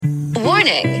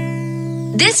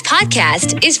Warning! This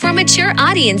podcast is for mature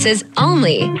audiences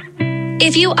only.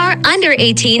 If you are under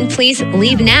 18, please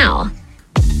leave now.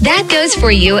 That goes for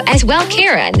you as well,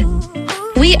 Karen.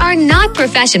 We are not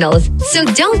professionals, so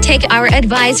don't take our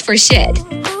advice for shit.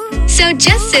 So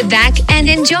just sit back and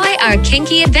enjoy our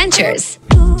kinky adventures.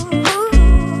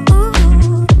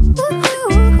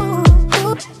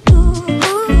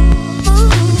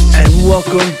 And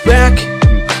welcome back,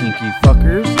 you kinky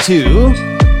fuckers, to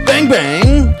Bang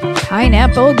Bang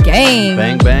Pineapple Gang.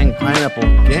 Bang Bang Pineapple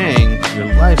Gang, your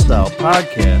lifestyle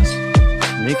podcast,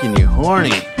 making you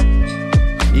horny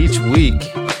each week.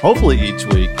 Hopefully each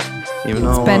week, even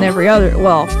though It's been every other,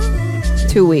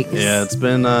 2 weeks. yeah, it's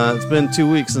been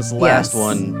 2 weeks since the last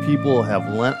one. People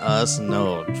have let us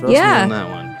know. Trust me Yeah. on that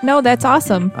one. No, that's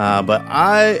awesome. But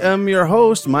I am your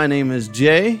host. My name is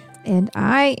Jay. And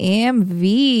I am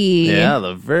V. Yeah,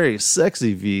 the very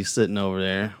sexy V sitting over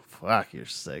there. Fuck, you're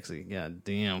sexy. God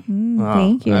damn.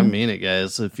 Thank you. I mean it,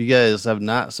 guys. If you guys have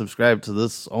not subscribed to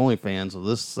this OnlyFans of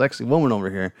this sexy woman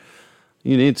over here,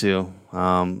 you need to.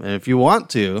 And if you want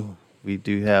to, we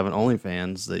do have an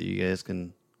OnlyFans that you guys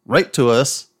can write to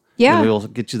us. Yeah. And we will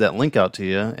get you that link out to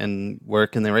you. And where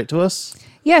can they write to us?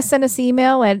 Yeah, send us an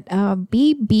email at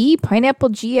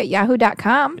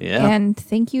bbpineappleg@yahoo.com. Yeah. And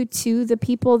thank you to the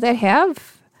people that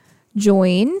have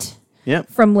joined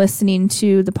Yep. from listening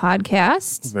to the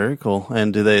podcast. Very cool.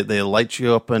 And do they light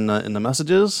you up in the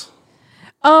messages?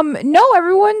 No,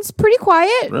 everyone's pretty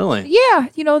quiet. Really? Yeah,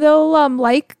 they'll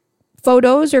like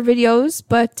photos or videos,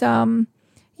 but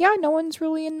yeah, no one's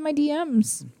really in my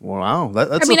DMs. Wow.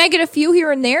 That's I get a few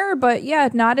here and there, but yeah,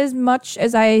 not as much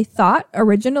as I thought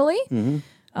originally.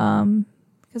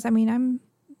 Because I'm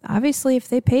obviously, if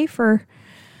they pay for,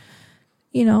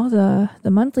 the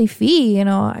monthly fee,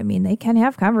 they can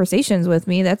have conversations with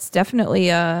me. That's definitely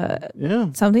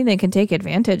something they can take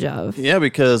advantage of. Yeah,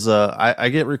 because I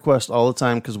get requests all the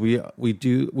time because we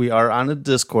are on a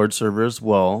Discord server as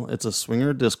well. It's a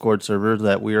swinger Discord server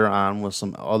that we are on with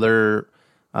some other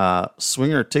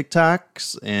swinger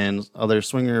TikToks and other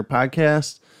swinger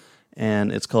podcasts,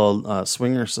 and it's called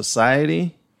Swinger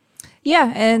Society.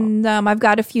 Yeah, and I've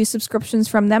got a few subscriptions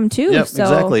from them too. Yep, so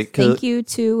exactly. Thank you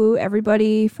to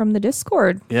everybody from the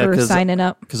Discord for signing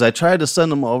up. Because I tried to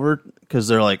send them over because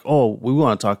they're like, "Oh, we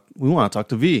want to talk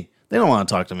to V." They don't want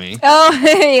to talk to me. Oh,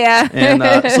 yeah. And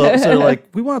so they're like,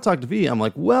 "We want to talk to V." I'm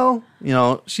like, "Well,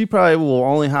 she probably will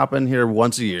only hop in here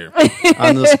once a year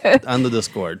on the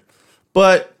Discord."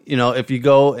 But if you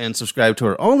go and subscribe to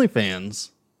her OnlyFans,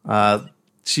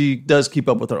 she does keep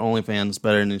up with her OnlyFans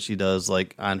better than she does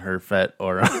like on her FET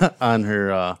or on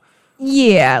her.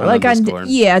 Yeah, like on Discord.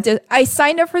 I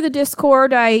signed up for the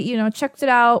Discord. I checked it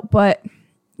out, but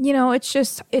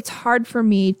it's hard for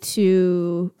me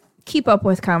to keep up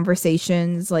with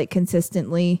conversations like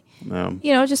consistently.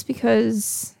 Just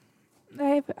because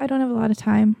I don't have a lot of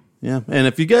time. Yeah, and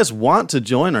if you guys want to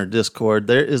join our Discord,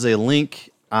 there is a link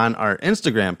on our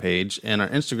Instagram page, and our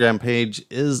Instagram page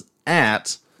is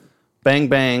at Bang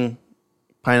Bang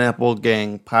Pineapple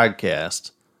Gang Podcast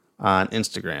on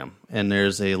Instagram. And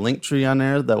there's a link tree on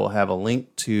there that will have a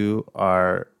link to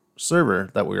our server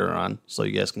that we are on. So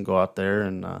you guys can go out there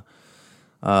and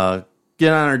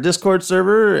get on our Discord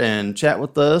server and chat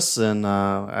with us. And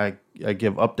I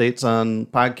give updates on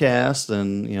podcasts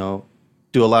and,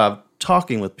 do a lot of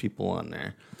talking with people on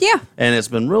there. Yeah. And it's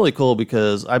been really cool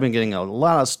because I've been getting a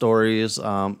lot of stories.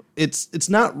 It's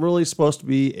not really supposed to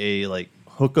be a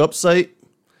hookup site.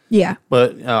 Yeah.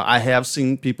 But I have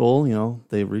seen people,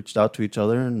 they've reached out to each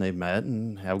other and they've met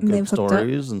and have good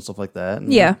stories and stuff like that.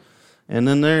 And, yeah. And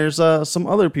then there's some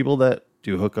other people that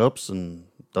do hookups and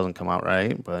it doesn't come out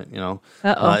right. But,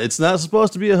 it's not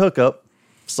supposed to be a hookup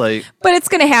site. But it's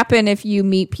going to happen if you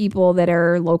meet people that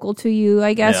are local to you,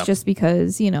 I guess, Yeah. just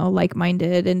because,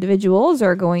 like-minded individuals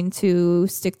are going to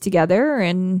stick together.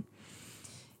 And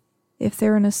if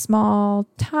they're in a small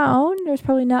town, there's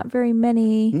probably not very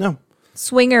many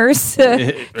swingers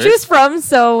to choose from.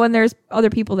 So when there's other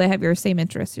people that have your same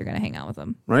interests, you're going to hang out with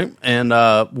them. Right. And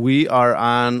we are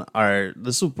on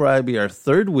this will probably be our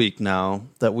third week now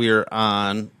that we are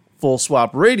on Full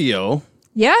Swap Radio.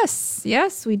 Yes,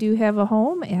 we do have a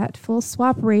home at Full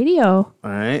Swap Radio.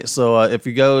 All right. So if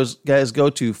you guys go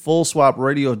to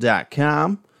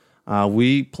fullswapradio.com,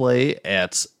 we play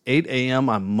at 8 a.m.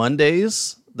 on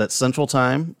Mondays, that's Central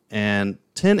Time, and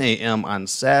 10 a.m. on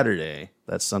Saturday,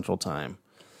 that's Central Time.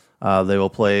 They will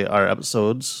play our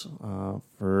episodes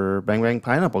for Bang Bang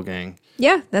Pineapple Gang.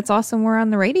 Yeah, that's awesome. We're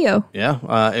on the radio.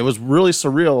 Yeah. It was really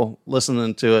surreal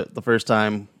listening to it the first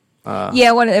time.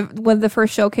 When the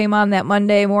first show came on that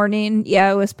Monday morning,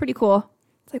 it was pretty cool.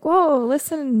 It's like, whoa,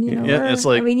 listen, you know. Yeah, it's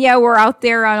like, I mean, yeah, we're out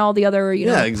there on all the other, you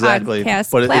know, exactly.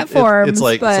 podcast But platforms. it's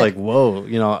like, whoa,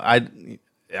 you know, I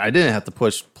didn't have to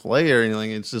push play or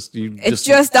anything. It's just it's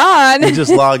just on. You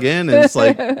just log in and it's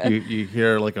like you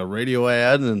hear like a radio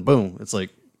ad and then boom, it's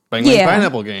like Bang Bang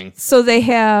Pineapple Gang. So they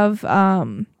have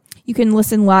you can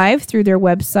listen live through their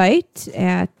website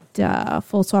at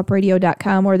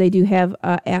fullswapradio.com, or they do have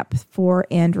an app for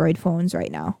Android phones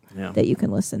right now that you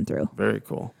can listen through. Very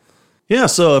cool. Yeah,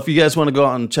 so if you guys want to go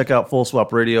out and check out Full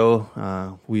Swap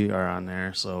Radio, we are on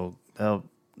there. So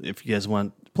if you guys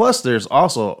want, plus there's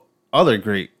also other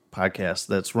great podcasts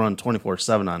that's run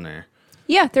 24/7 on there.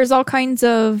 Yeah, there's all kinds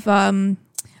of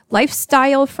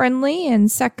lifestyle friendly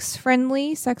and sex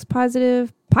friendly, sex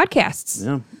positive podcasts.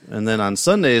 Yeah, and then on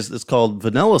Sundays it's called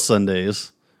Vanilla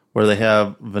Sundays, where they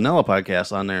have vanilla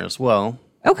podcasts on there as well.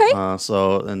 Okay.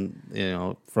 So, and you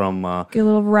know, from get a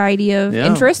little variety of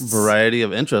interests. Variety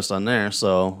of interest on there.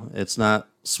 So it's not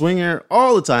swinger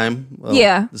all the time. Well,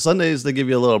 the Sundays they give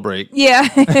you a little break. Yeah,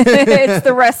 it's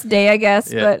the rest day, I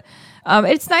guess. Yeah. But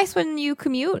it's nice when you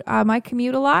commute. I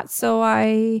commute a lot, so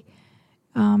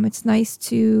it's nice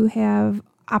to have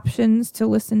options to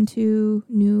listen to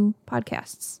new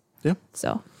podcasts. Yeah.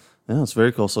 So. Yeah, it's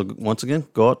very cool. So once again,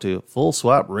 go out to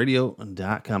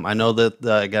fullswapradio.com. I know that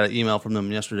I got an email from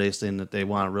them yesterday saying that they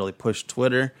want to really push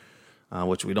Twitter,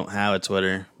 which we don't have a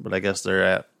Twitter, but I guess they're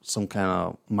at some kind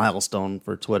of milestone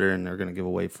for Twitter, and they're going to give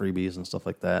away freebies and stuff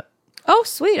like that. Oh,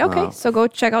 sweet. Okay, so go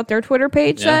check out their Twitter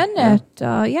page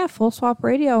at Full Swap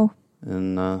Radio.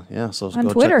 And so on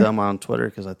go Twitter. Check them on Twitter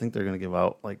because I think they're going to give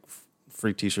out like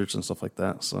free T-shirts and stuff like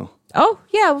that. So. Oh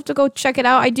yeah, we'll have to go check it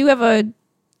out. I do have a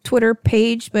Twitter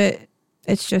page, but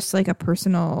it's just like a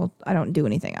personal, I don't do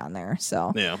anything on there.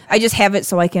 So I just have it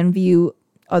so I can view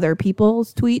other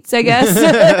people's tweets, I guess.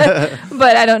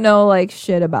 But I don't know like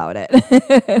shit about it.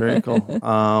 Very cool.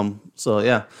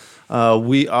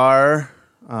 We are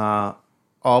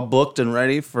all booked and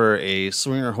ready for a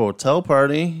swinger hotel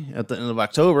party at the end of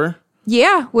October.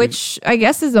 Yeah, which I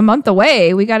guess is a month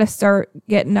away. We got to start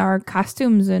getting our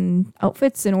costumes and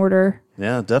outfits in order.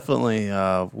 Yeah, definitely.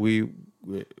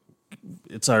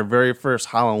 It's our very first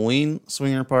Halloween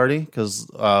swinger party because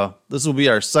this will be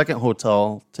our second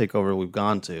hotel takeover we've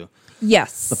gone to.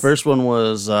 Yes. The first one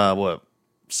was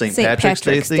St. Patrick's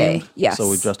Day themed. Yes. So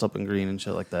we dressed up in green and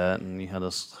shit like that, and you had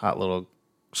this hot little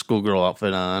schoolgirl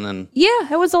outfit on, and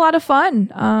yeah, it was a lot of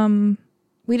fun.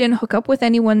 We didn't hook up with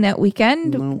anyone that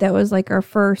weekend. No. That was like our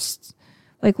first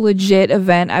like legit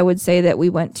event, I would say, that we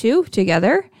went to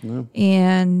together. Yeah.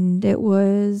 And it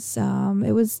was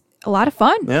a lot of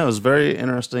fun. Yeah, it was very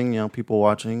interesting, you know, people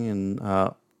watching. And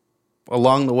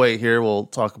along the way here, we'll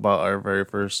talk about our very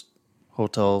first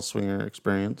hotel swinger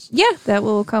experience. Yeah, that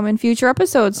will come in future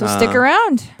episodes, so stick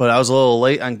around. But I was a little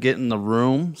late on getting the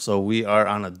room, so we are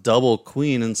on a double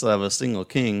queen instead of a single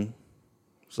king.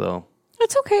 So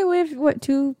it's okay. We have,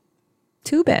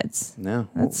 two beds? Yeah.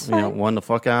 That's fine. You know, one to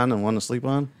fuck on and one to sleep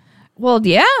on? Well,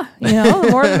 yeah. You know,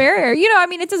 the more the merrier. You know, I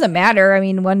mean, it doesn't matter. I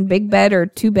mean, one big bed or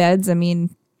two beds, I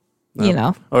mean... No. You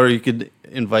know, or you could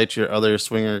invite your other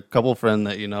swinger couple friend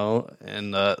that you know,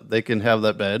 and they can have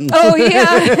that bed. Oh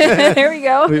yeah, there we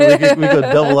go. we could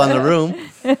double on the room,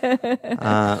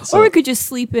 or we could just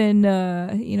sleep in.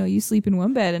 You sleep in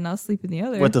one bed and I'll sleep in the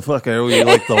other. What the fuck are we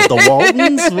like the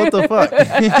Waltons? What the fuck?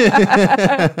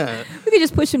 We could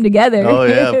just push them together. Oh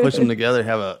yeah, push them together.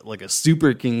 Have a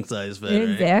super king size bed.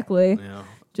 Exactly. Right? Yeah.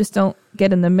 Just don't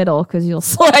get in the middle because you'll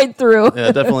slide through.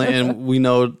 Yeah, definitely. And we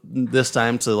know this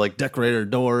time to like decorate our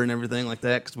door and everything like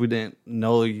that because we didn't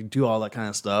know you do all that kind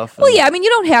of stuff. Well, yeah, I mean, you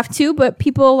don't have to, but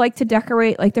people like to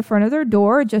decorate like the front of their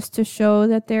door just to show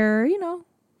that they're, you know,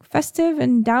 festive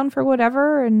and down for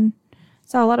whatever. And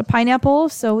saw a lot of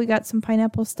pineapples, so we got some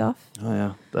pineapple stuff. Oh,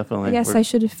 yeah, definitely. I guess I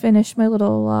should have finished my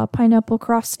little pineapple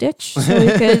cross stitch so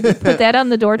we could put that on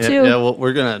the door, too. Yeah, well,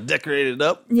 we're going to decorate it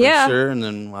up for sure, and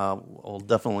then we'll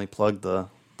definitely plug the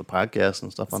podcast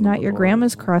and stuff. It's not your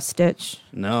grandma's cross stitch.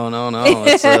 No.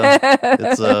 It's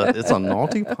a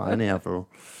naughty pineapple.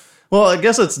 Well, I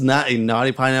guess it's not a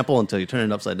naughty pineapple until you turn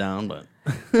it upside down, but...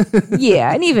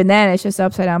 Yeah, and even then, it's just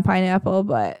upside down pineapple,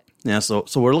 but... Yeah, so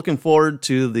we're looking forward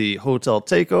to the hotel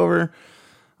takeover.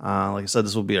 Like I said,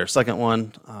 this will be our second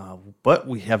one, but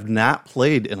we have not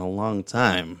played in a long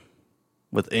time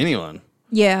with anyone.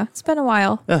 Yeah, it's been a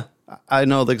while. Yeah, I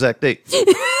know the exact date.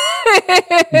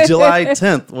 July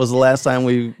 10th was the last time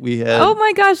we had. Oh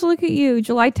my gosh, look at you,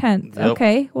 July 10th. Yep.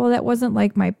 Okay, well that wasn't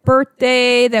like my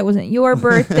birthday. That wasn't your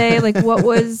birthday. Like what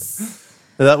was?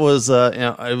 That was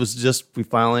it was just we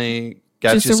finally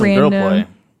got just you some girl play.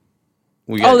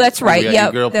 that's right. Your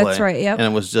Yep, girl that's play. right. Yep.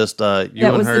 And it was just you That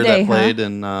and was her the day, that played, huh?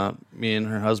 and me and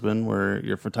her husband were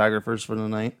your photographers for the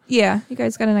night. Yeah, you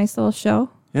guys got a nice little show.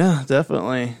 Yeah,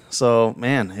 definitely. So,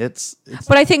 man, it's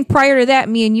But I think prior to that,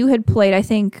 me and you had played, I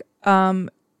think,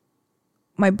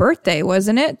 my birthday,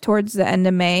 wasn't it? Towards the end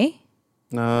of May,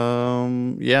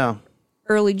 yeah,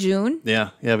 early June. yeah,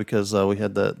 because we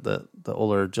had the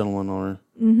older gentleman over.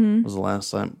 Mm-hmm. Was the last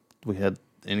time we had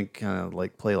any kind of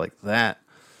like play like that.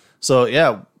 So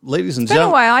yeah, ladies and Been a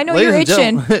gentlemen, while. I know you're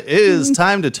itching. It is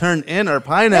time to turn in our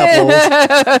pineapples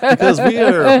because we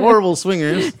are horrible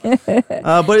swingers.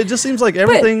 But it just seems like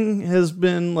everything has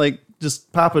been like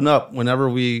just popping up whenever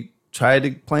we try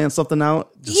to plan something out.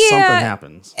 Just something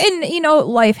happens. And,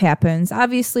 life happens.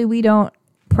 Obviously, we don't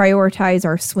prioritize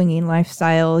our swinging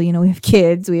lifestyle. We have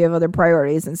kids, we have other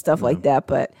priorities and stuff like that.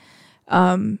 But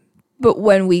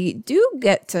when we do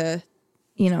get to,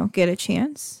 get a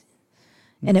chance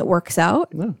and it works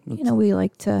out, we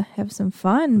like to have some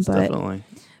fun. Definitely.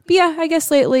 But yeah, I guess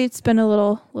lately it's been a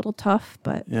little tough,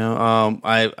 but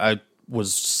I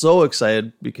was so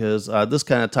excited because this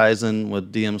kind of ties in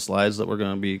with DM slides that we're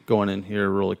going to be going in here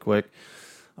really quick.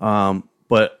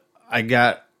 But I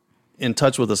got in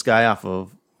touch with this guy off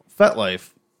of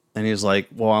FetLife, and he's like,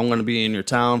 well, I'm going to be in your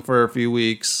town for a few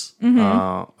weeks. I'm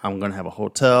going to have a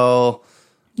hotel.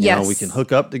 You know, we can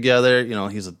hook up together.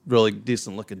 He's a really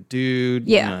decent looking dude.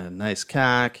 Yeah. A nice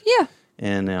cock. Yeah.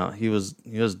 And he was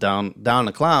down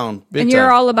to clown. Big and you're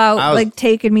time. all about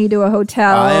taking me to a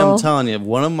hotel. I am telling you,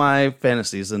 one of my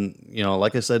fantasies, and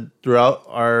like I said, throughout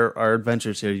our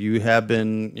adventures here, you have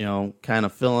been, kind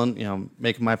of filling,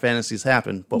 making my fantasies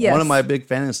happen. But one of my big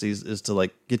fantasies is to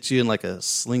like get you in like a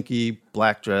slinky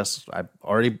black dress. I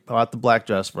already bought the black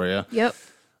dress for you. Yep.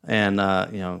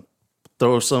 And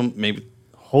throw some, maybe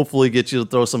hopefully get you to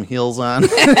throw some heels on.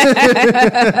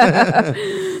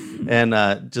 And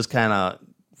just kind of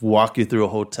walk you through a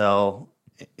hotel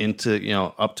into,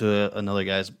 up to another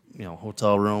guy's,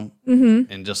 hotel room,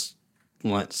 and just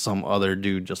let some other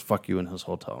dude just fuck you in his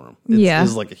hotel room.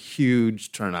 It's like a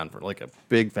huge turn on for like a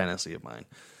big fantasy of mine.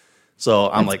 So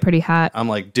I'm like, pretty hot. I'm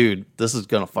like, dude, this is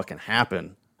going to fucking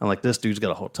happen. I'm like, this dude's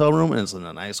got a hotel room and it's in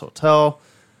a nice hotel.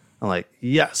 I'm like,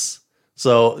 yes.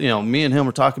 So, me and him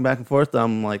were talking back and forth.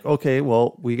 I'm like, okay,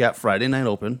 well, we got Friday night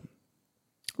open.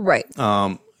 Right.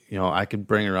 I could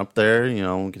bring her up there,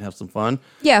 we could have some fun.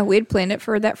 Yeah, we had planned it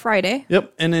for that Friday.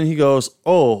 Yep. And then he goes,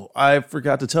 oh, I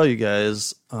forgot to tell you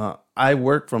guys, I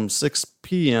work from 6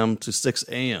 p.m. to 6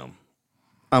 a.m.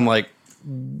 I'm like,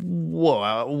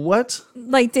 whoa, what?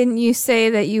 Like, didn't you say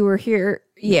that you were here?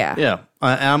 Yeah. Yeah,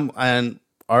 I am. And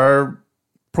our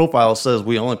profile says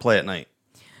we only play at night.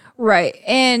 Right.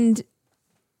 And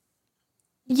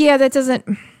yeah, that doesn't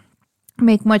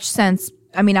make much sense.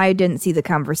 I mean, I didn't see the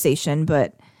conversation,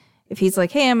 but if he's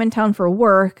like, hey, I'm in town for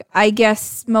work, I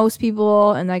guess most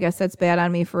people, and I guess that's bad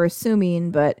on me for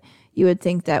assuming, but you would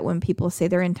think that when people say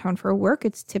they're in town for work,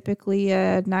 it's typically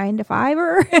a 9 to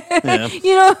 5-er. Yeah.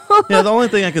 Yeah, the only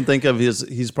thing I can think of is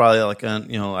he's probably like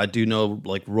on, I do know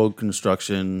like road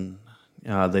construction.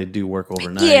 They do work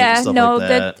overnight. Yeah, and stuff no, like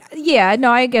that.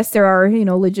 I guess there are,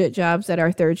 legit jobs that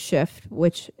are third shift,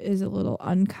 which is a little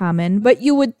uncommon. But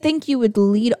you would think you would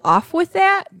lead off with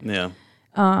that. Yeah.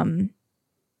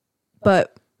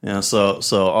 But yeah, so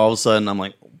all of a sudden I'm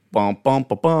like, bum bum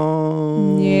bum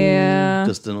bum. Yeah.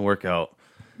 Just didn't work out.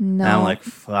 No. And I'm like,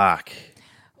 fuck.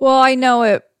 Well, I know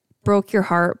it broke your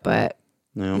heart, but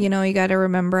Yeah. you got to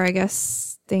remember, I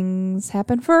guess things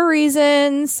happen for a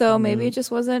reason. So maybe it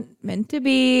just wasn't meant to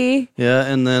be. Yeah,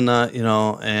 and then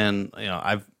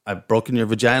I've broken your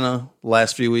vagina the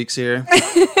last few weeks here.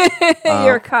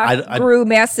 Your cock grew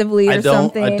massively or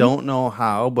something. I don't know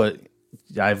how, but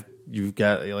you've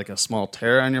got like a small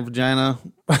tear on your vagina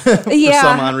for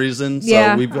some odd reason.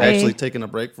 So we've actually taken a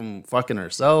break from fucking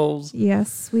ourselves.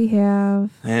 Yes, we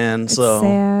have. And it's so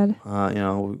sad.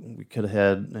 We could have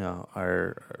had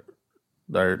our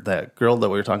that girl that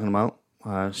we were talking about.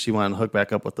 She wanted to hook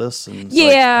back up with this. And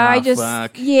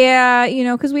fuck.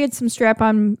 Because we had some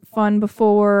strap-on fun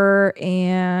before,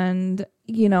 and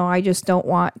I just don't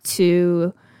want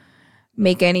to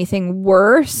make anything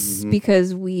worse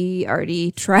because we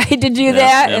already tried to do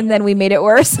that and then we made it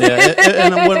worse. And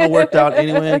it wouldn't have worked out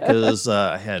anyway because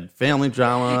I had family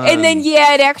drama. And then,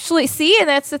 it actually, and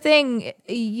that's the thing,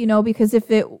 because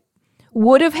if it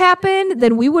would have happened,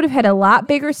 then we would have had a lot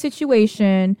bigger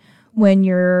situation when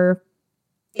your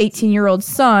 18-year-old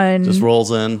son just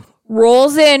rolls in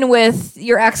with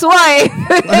your ex-wife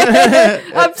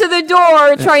up to the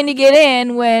door trying to get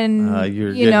in when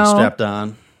you're getting strapped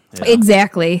on. Yeah.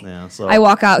 Exactly. Yeah, so I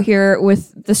walk out here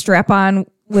with the strap on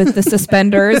with the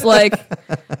suspenders, like,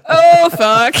 oh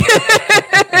fuck,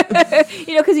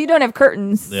 because you don't have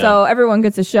curtains, so everyone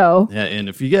gets a show. Yeah, and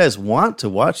if you guys want to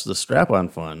watch the strap-on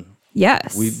fun,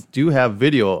 yes, we do have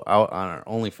video out on our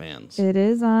OnlyFans. It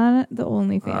is on the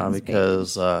OnlyFans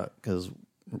because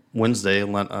Wednesday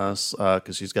lent us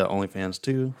because she's got OnlyFans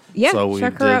too. Yeah, so we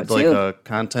check her out did too. a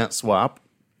content swap.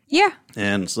 Yeah,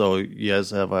 and so you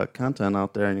guys have content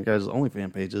out there on your guys'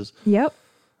 OnlyFans pages. Yep.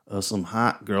 Some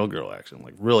hot girl action,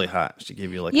 like really hot. She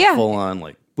gave you like Yeah. a full on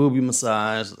like booby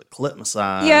massage, the clit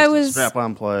massage. Yeah, it was strap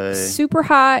on play. super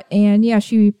hot, and yeah,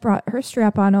 she brought her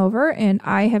strap on over, and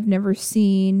I have never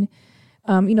seen.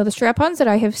 The strap-ons that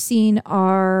I have seen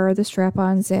are the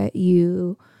strap-ons that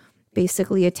you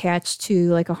basically attach to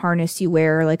like a harness you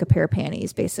wear, like a pair of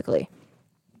panties, basically.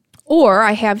 Or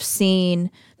I have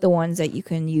seen the ones that you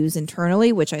can use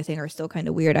internally, which I think are still kind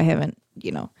of weird. I haven't,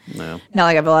 No. not like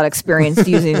I have a lot of experience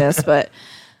using this, but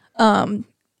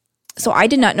so I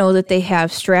did not know that they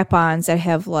have strap-ons that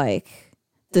have like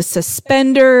the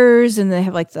suspenders and they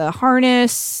have like the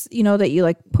harness, that you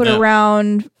like put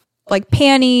around like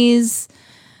panties.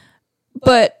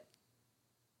 But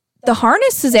the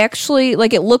harness is actually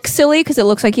like, it looks silly because it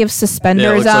looks like you have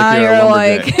suspenders on. Like you're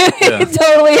like it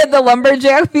totally had the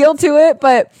lumberjack feel to it,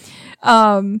 but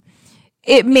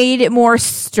it made it more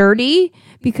sturdy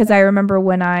because I remember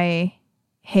when I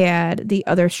had the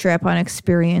other strap-on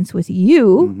experience with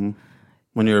you.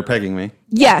 When you were pegging me.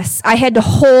 Yes, I had to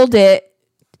hold it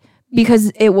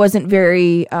because it wasn't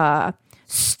very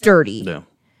sturdy. Yeah.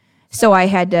 So I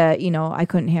had to, I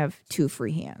couldn't have two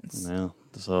free hands. Yeah.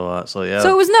 So yeah. So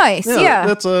it was nice. Yeah.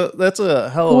 That's a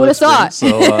hell of Who a would have thought?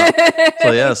 So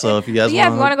if you guys if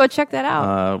you want to go check that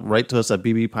out. write to us at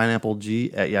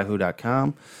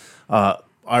bbpineappleg@yahoo.com.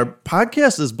 Our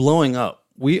podcast is blowing up.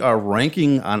 We are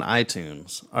ranking on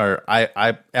iTunes.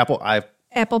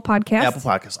 Apple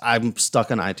Podcasts. I'm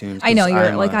stuck on iTunes. I know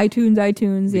you're like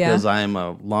iTunes. Yeah. Because I'm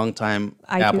a longtime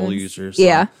Apple user. So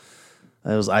yeah.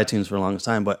 It was iTunes for a long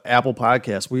time, but Apple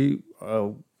Podcasts,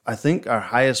 I think our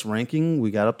highest ranking, we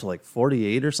got up to like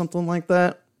 48 or something like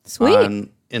that. Sweet.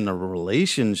 In the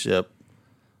relationship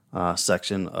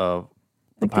section of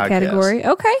the Like podcast. the category.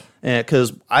 Okay. And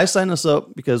because I signed us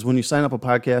up because when you sign up a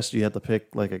podcast, you have to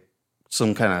pick like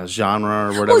some kind of genre or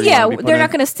whatever. Well, yeah, you they're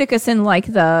not going to stick us in like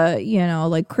the,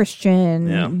 like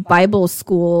Christian Bible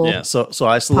school. Yeah, so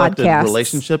I selected podcasts.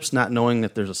 relationships, not knowing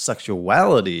that there's a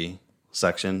sexuality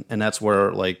section, and that's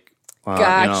where like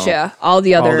Gotcha. All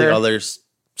the other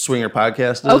swinger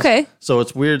podcast is. Okay. So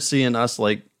it's weird seeing us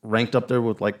like ranked up there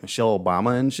with like Michelle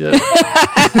Obama and shit.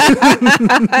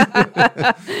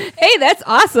 Hey, that's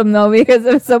awesome though, because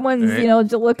if someone's,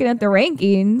 looking at the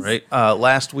rankings. Right.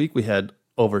 Last week we had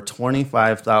over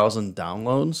 25,000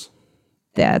 downloads.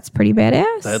 That's pretty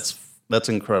badass. That's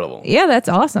incredible. Yeah, that's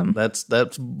awesome.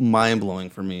 That's mind blowing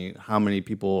for me how many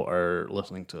people are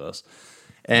listening to us.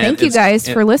 And Thank you guys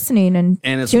for listening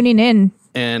and tuning in.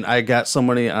 And I got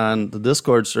somebody on the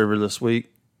Discord server this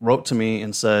week wrote to me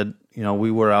and said,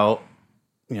 we were out,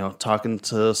 talking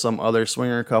to some other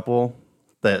swinger couple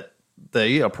that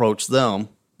they approached them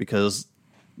because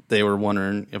they were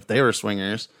wondering if they were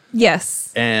swingers.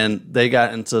 Yes. And they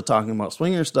got into talking about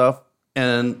swinger stuff.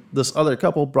 And this other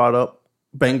couple brought up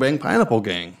Bang Bang Pineapple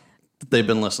Gang that they've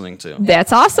been listening to.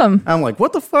 That's awesome. I'm like,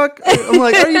 what the fuck? I'm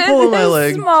like, are you pulling my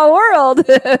leg? Small world.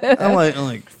 I'm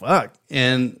like, fuck.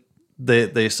 And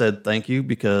they said thank you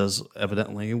because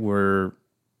evidently we're,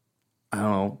 I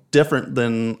don't know, different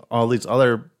than all these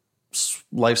other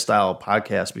lifestyle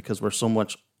podcasts because we're so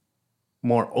much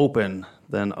more open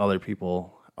than other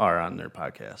people are on their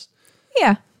podcast.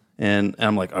 Yeah. And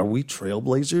I'm like, are we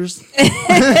trailblazers?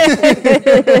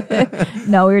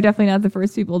 No, we were definitely not the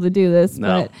first people to do this.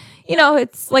 No. But,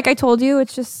 it's like I told you,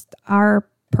 it's just our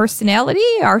personality,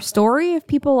 our story. If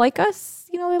people like us,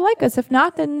 they like us. If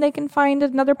not, then they can find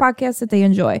another podcast that they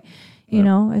enjoy.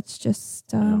 It's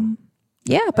just,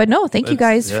 but no, thank you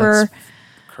guys for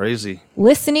crazy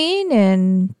listening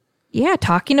and,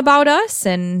 talking about us.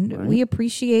 And we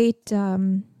appreciate,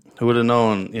 who would have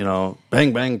known,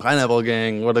 Bang Bang Pineapple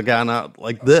Gang would have gone out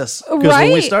like this. Because Right.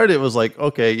 when we started, it was like,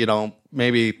 okay,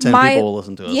 maybe 10 people will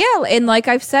listen to us. Yeah, and like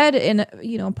I've said in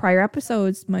prior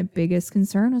episodes, my biggest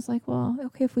concern was like, well,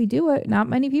 okay, if we do it, not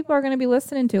many people are going to be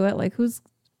listening to it. Like,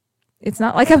 it's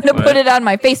not like I'm going to put it on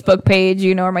my Facebook page,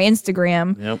 or my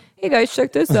Instagram. Yep. Hey guys,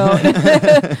 check this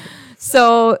out.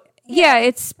 So yeah,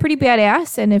 it's pretty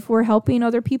badass, and if we're helping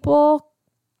other people,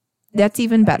 that's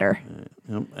even better.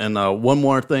 Yep. And one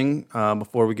more thing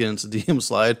before we get into DM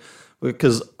slide,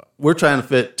 because we're trying to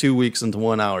fit 2 weeks into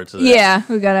 1 hour today. Yeah,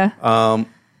 we gotta.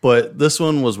 But this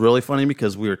one was really funny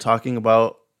because we were talking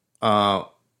about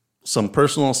some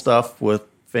personal stuff with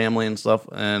family and stuff,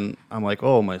 and I'm like,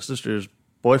 oh, my sister's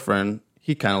boyfriend,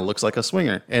 he kind of looks like a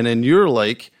swinger. And then you're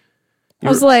like, I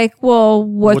was like, well,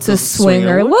 what's a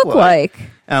swinger look like?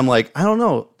 And I'm like, I don't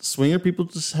know. Swinger people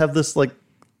just have this like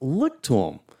look to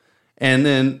them. And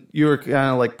then you were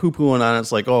kind of like poo-pooing on it.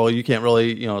 It's like, oh, you can't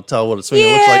really, tell what a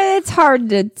swinger looks like. Yeah, it's hard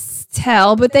to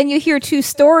tell. But then you hear two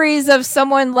stories of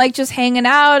someone like just hanging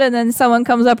out, and then someone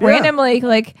comes up randomly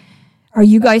like, are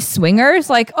you guys swingers?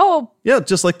 Like, oh. Yeah,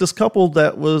 just like this couple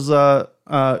that was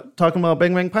talking about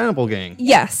Bang Bang Pineapple Gang.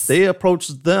 Yes. They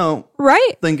approached them.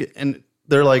 Right. And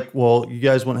they're like, well, you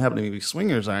guys wouldn't happen to be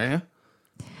swingers, are you?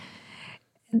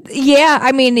 Yeah,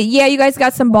 I mean, you guys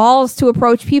got some balls to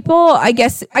approach people. I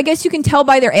guess you can tell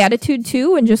by their attitude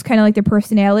too, and just kind of like their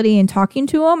personality and talking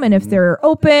to them. And if they're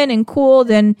open and cool,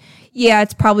 then yeah,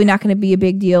 it's probably not going to be a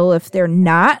big deal if they're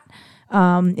not.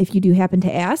 If you do happen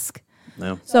to ask.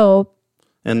 Yeah. So.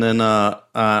 And then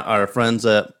our friends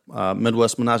at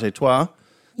Midwest Menage a Trois,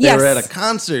 they yes. were at a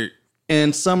concert.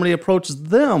 And somebody approached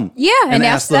them. Yeah, and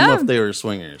asked them if they were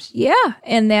swingers. Yeah,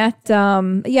 and that,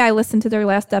 I listened to their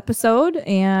last episode,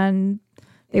 and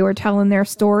they were telling their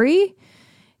story.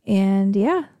 And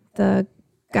yeah, the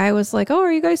guy was like, oh,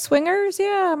 are you guys swingers?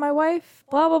 Yeah, my wife,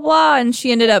 blah, blah, blah. And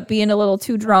she ended up being a little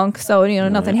too drunk, so,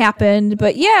 nothing happened.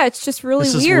 But yeah, it's just really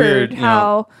weird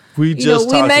how, we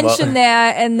mentioned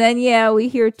that, and then, we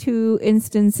hear two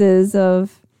instances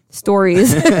of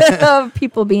stories of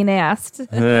people being asked.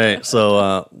 All right.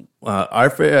 So our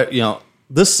favorite,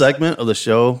 this segment of the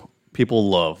show, people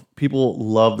love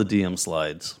the DM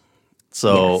slides.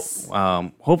 So yes.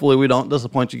 Hopefully we don't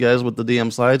disappoint you guys with the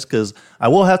DM slides, because I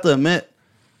will have to admit,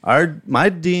 my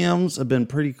DMs have been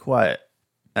pretty quiet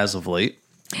as of late.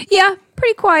 Yeah,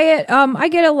 pretty quiet. I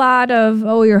get a lot of,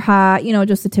 oh, you're hot,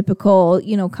 just the typical,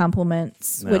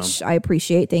 compliments, which I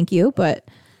appreciate. Thank you. But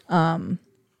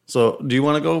so, do you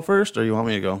want to go first, or you want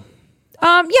me to go?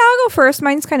 I'll go first.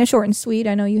 Mine's kind of short and sweet.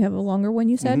 I know you have a longer one,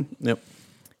 you said. Mm-hmm.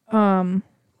 Yep.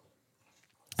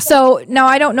 So, now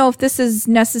I don't know if this is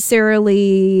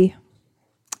necessarily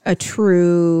a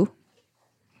true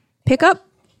pickup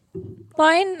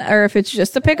line, or if it's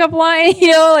just a pickup line,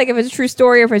 like if it's a true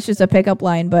story, or if it's just a pickup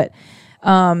line. But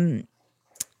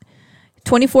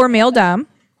 24 male dom.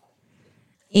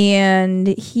 And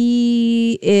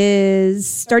he is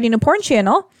starting a porn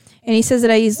channel, and he says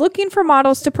that he's looking for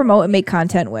models to promote and make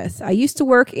content with. I used to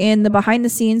work in the behind the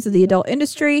scenes of the adult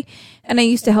industry, and I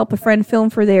used to help a friend film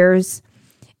for theirs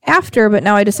after, but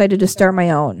now I decided to start my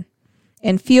own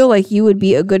and feel like you would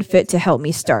be a good fit to help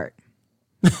me start.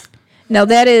 Now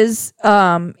that is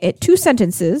 2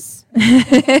 sentences.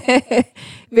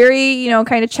 Very,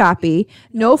 kind of choppy.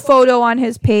 No photo on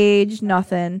his page,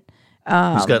 nothing.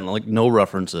 He's got no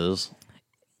references.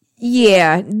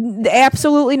 Yeah,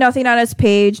 absolutely nothing on his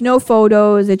page. No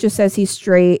photos. It just says he's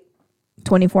straight,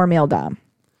 24 male dom.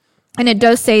 And it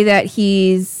does say that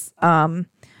he's kind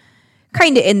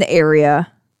of in the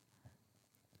area.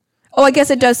 Oh, I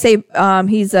guess it does say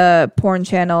he's a porn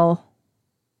channel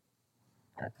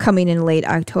coming in late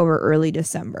October, early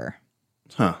December.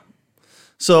 Huh.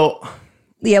 So.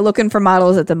 Yeah, looking for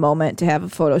models at the moment to have a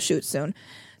photo shoot soon.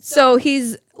 So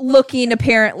he's looking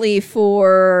apparently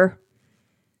for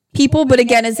people, but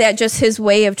again, is that just his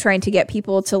way of trying to get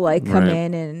people to come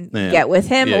in and get with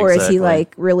him, or is he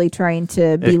really trying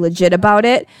to be legit about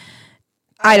it?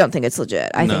 I don't think it's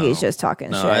legit. I think he's just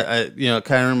talking shit. It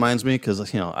kind of reminds me, because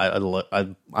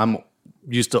I'm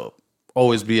used to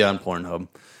always be on Pornhub,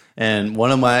 and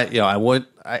one of my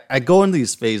I go in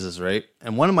these phases, right?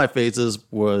 And one of my phases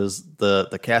was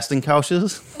the casting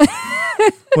couches.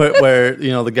 where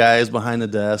the guy is behind the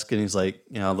desk, and he's like,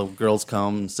 the girls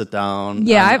come and sit down on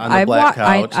the black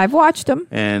couch. I've watched him.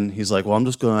 And he's like, well, I'm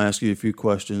just going to ask you a few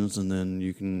questions, and then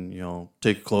you can,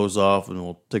 take your clothes off, and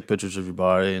we'll take pictures of your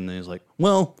body. And then he's like,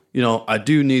 well, I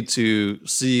do need to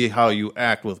see how you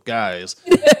act with guys.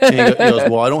 And he goes,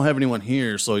 well, I don't have anyone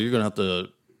here, so you're going to have to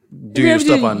do your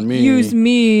stuff on me. Use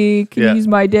me. Can you use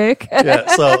my dick?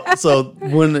 Yeah. So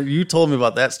when you told me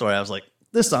about that story, I was like,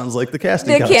 this sounds like the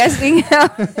casting couch.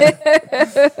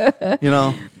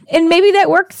 And maybe that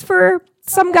works for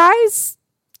some guys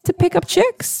to pick up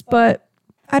chicks, but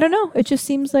I don't know. It just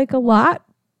seems like a lot.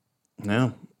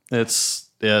 Yeah. It's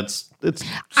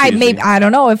I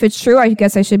don't know if it's true. I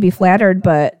guess I should be flattered,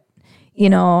 but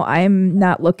I'm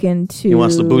not looking to. He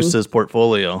wants to boost his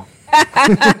portfolio.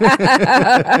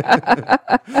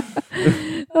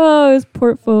 Oh, his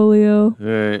portfolio. All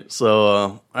right.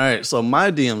 So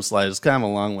my DM slide is kind of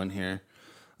a long one here.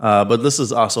 But this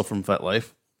is also from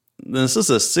FetLife. This is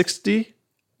a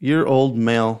 60-year-old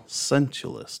male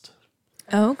sensualist.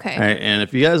 Oh, okay. All right. And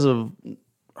if you guys have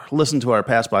listened to our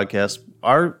past podcasts,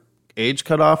 our age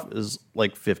cutoff is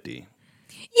like 50.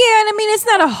 Yeah, and I mean, it's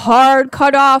not a hard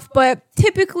cutoff, but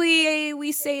typically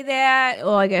we say that.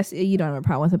 Well, I guess you don't have a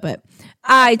problem with it, but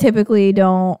I typically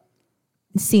don't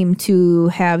seem to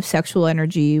have sexual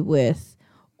energy with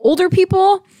older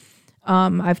people.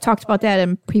 I've talked about that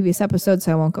in previous episodes,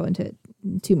 so I won't go into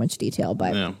too much detail,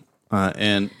 but Yeah.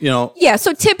 And, you know. yeah,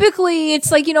 so typically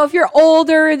it's like, you know, if you're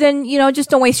older, then, you know, just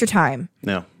don't waste your time.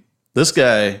 Yeah. This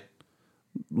guy,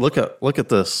 look at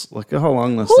this. Look at how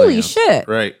long this Holy thing is. shit.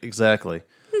 Right, exactly.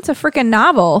 It's a freaking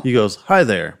novel. He goes, "Hi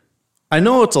there. I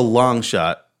know it's a long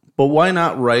shot, but why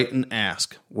not write and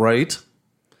ask, right?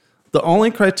 The only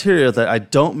criteria that I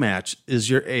don't match is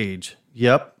your age.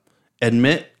 Yep.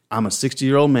 Admit I'm a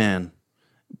 60-year-old man.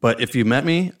 But if you met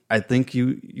me, I think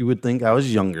you would think I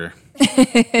was younger."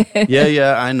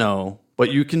 Yeah, I know.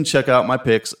 But you can check out my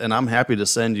pics, and I'm happy to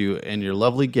send you and your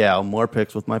lovely gal more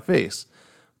pics with my face.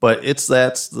 But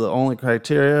that's the only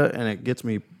criteria, and it gets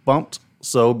me bumped,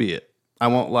 so be it. I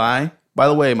won't lie. By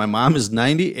the way, my mom is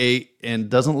 98 and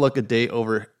doesn't look a day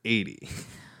over 80.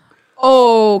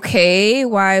 Okay,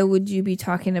 why would you be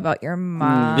talking about your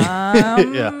mom?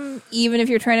 Yeah. Even if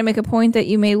you're trying to make a point that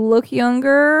you may look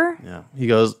younger? Yeah. He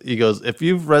goes, if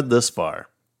you've read this far,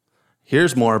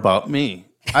 here's more about me.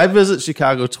 I visit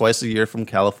Chicago twice a year from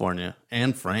California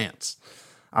and France.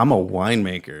 I'm a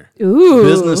winemaker, Ooh.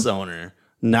 business owner,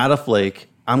 not a flake.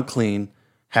 I'm clean.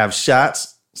 Have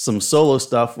shots, some solo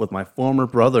stuff with my former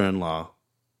brother-in-law.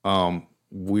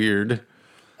 Weird.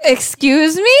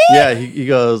 Excuse me? Yeah, he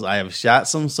goes, I have shot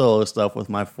some solo stuff with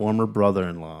my former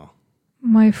brother-in-law.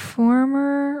 My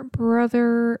former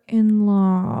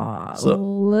brother-in-law. So- A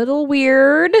little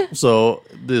weird. So,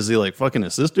 is he like fucking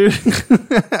his sister?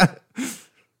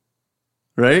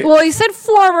 Right? Well, he said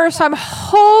former, so I'm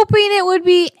hoping it would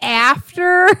be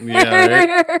after.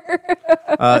 Yeah,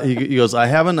 right? He goes, I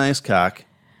have a nice cock.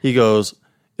 He goes,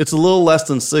 it's a little less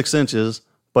than 6 inches,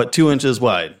 but 2 inches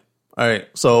wide. All right.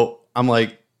 So I'm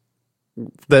like,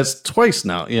 that's twice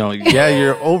now. You know, yeah,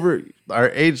 you're over our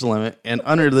age limit and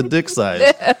under the dick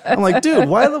size. I'm like, dude,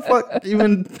 why the fuck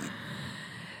even?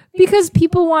 Because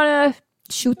people want to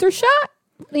shoot their shot,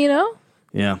 you know?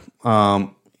 Yeah.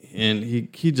 And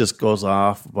he just goes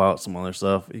off about some other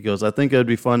stuff. He goes, I think it would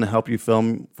be fun to help you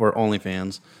film for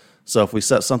OnlyFans. So if we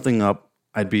set something up,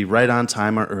 I'd be right on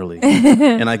time or early.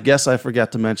 And I guess I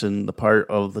forgot to mention the part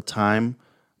of the time.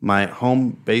 My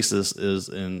home basis is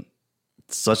in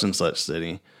such and such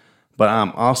city. But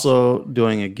I'm also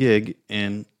doing a gig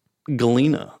in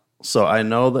Galena. So I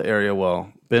know the area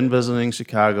well. Been visiting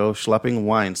Chicago, schlepping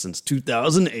wine since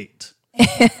 2008.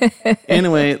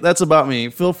 Anyway, that's about me.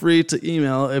 Feel free to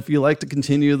email if you like to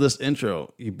continue this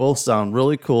intro. You both sound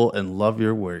really cool and love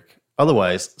your work.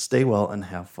 Otherwise, stay well and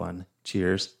have fun.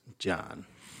 Cheers, John.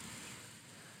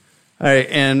 All right,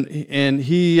 and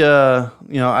he, you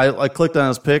know, I clicked on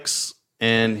his pics,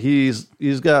 and he's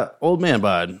got old man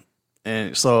bod,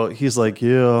 and so he's like,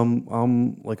 yeah,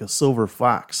 I'm like a silver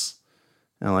fox,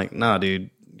 and I'm like, nah, dude,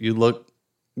 you look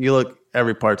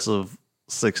every parts of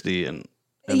 60 and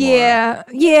Yeah.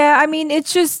 more. Yeah. I mean,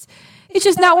 it's just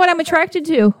not what I'm attracted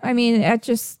to. I mean, it's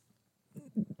just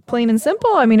plain and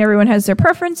simple. I mean, everyone has their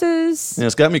preferences. And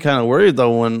it's got me kind of worried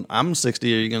though. When I'm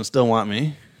 60, are you gonna still want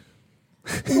me?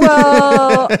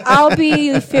 Well, I'll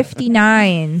be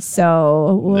 59,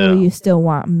 so will Yeah. you still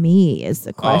want me is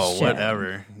the question. Oh,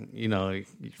 whatever. You know,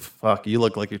 fuck, you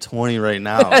look like you're 20 right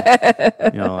now.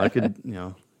 You know, I could, you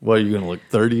know, what, are you going to look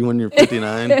 30 when you're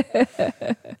 59?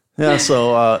 Yeah,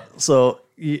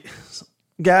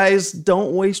 guys,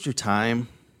 don't waste your time.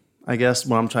 I guess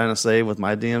what I'm trying to say with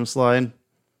my DM slide.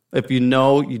 If you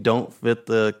know you don't fit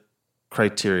the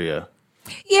criteria.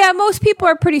 Yeah, most people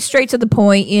are pretty straight to the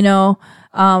point, you know.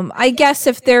 I guess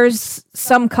if there's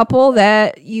some couple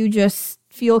that you just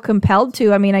feel compelled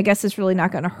to, I mean, I guess it's really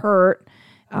not going to hurt.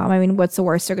 I mean, what's the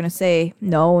worst they're going to say?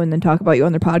 No, and then talk about you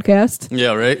on their podcast.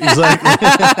 Yeah, right? Exactly.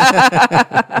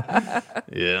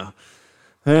 Yeah.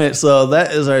 All right, so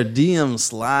that is our DM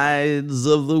slides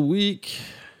of the week.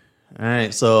 All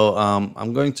right, so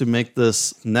I'm going to make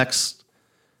this next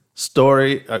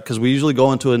story, because we usually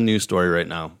go into a news story right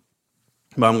now.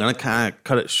 But I'm going to kind of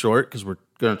cut it short because we're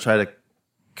going to try to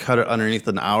cut it underneath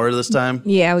an hour this time.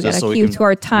 Yeah, we just got to keep to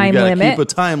our time we gotta limit. keep a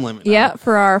time limit. now. Yeah,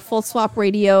 for our Full Swap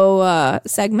Radio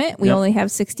segment, we Yep. only have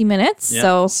 60 minutes,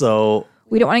 Yeah, so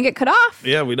we don't want to get cut off.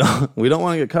 yeah, we don't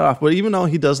want to get cut off. But even though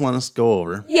he does let us go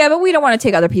over, Yeah, but we don't want to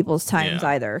take other people's times Yeah.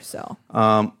 either, so.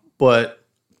 but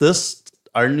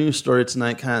our news story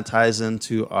tonight kind of ties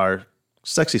into our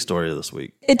sexy story of this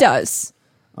week. It does.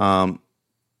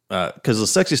 Because the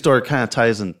sexy story kind of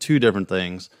ties in two different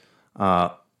things.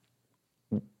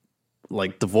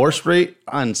 like divorce rate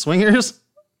on swingers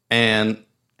and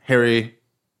hairy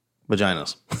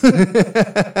vaginas.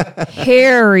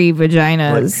 Hairy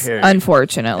vaginas, Like hairy.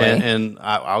 unfortunately. And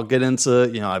I'll get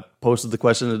into, I posted the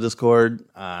question in the Discord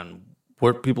on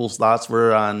what people's thoughts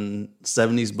were on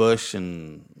 70s Bush,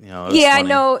 and it was yeah, funny. I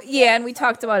know. Yeah, and we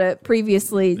talked about it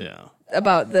previously Yeah.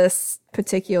 about this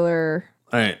particular.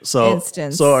 All right, so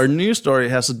Instance. so our news story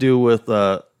has to do with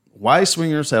why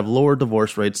swingers have lower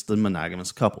divorce rates than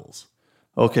monogamous couples.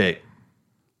 Okay,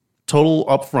 total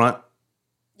upfront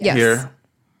Yes. here.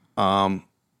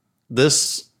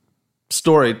 This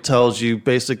story tells you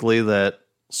basically that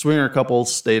swinger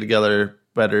couples stay together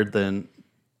better than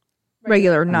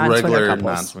Regular non-swinger regular couples.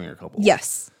 non-swinger couples.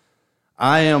 Yes.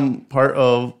 I am part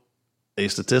of a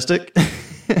statistic.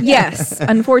 Yes.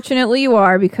 Unfortunately, you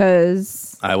are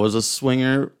because I was a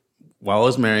swinger while I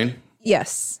was married,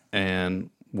 yes. and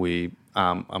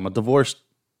I'm a divorced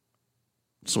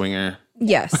swinger.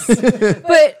 Yes.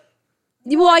 But,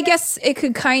 well, I guess it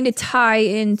could kind of tie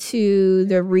into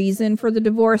the reason for the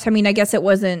divorce. I mean, I guess it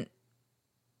wasn't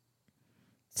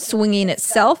swinging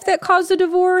itself that caused the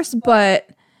divorce, but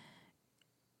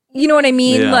you know what I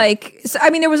mean? Yeah. Like, so, I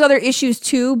mean, there was other issues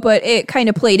too, but it kind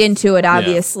of played into it,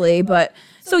 obviously. But,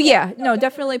 so yeah, no,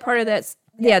 definitely part of that.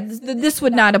 Yeah, this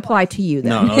would not apply to you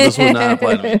then. No, this would not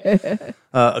apply to me.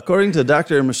 According to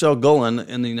Dr. Michelle Golan,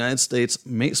 in the United States,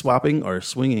 mate swapping or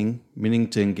swinging, meaning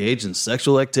to engage in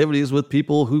sexual activities with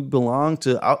people who belong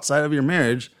to outside of your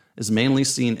marriage, is mainly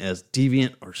seen as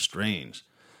deviant or strange.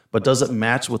 But does it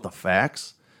match with the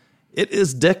facts? It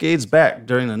is decades back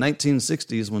during the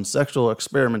 1960s when sexual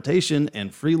experimentation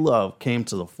and free love came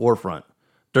to the forefront.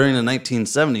 During the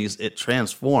 1970s, it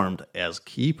transformed as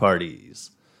key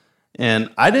parties. And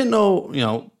I didn't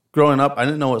know, growing up, I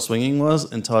didn't know what swinging was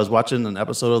until I was watching an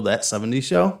episode of That 70s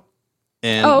Show.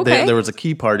 And Oh, okay. there was a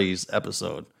key parties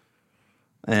episode.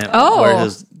 And Oh.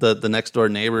 where the next door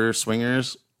neighbor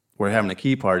swingers were having a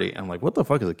key party. I'm like, what the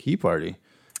fuck is a key party?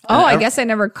 Oh, And I guess I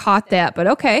never caught that, but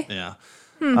okay. Yeah.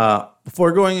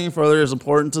 Before going any further, it's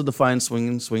important to define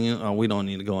swinging. Swinging, we don't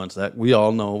need to go into that. We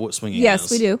all know what swinging is.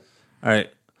 Yes, we do. All right.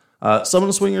 Some of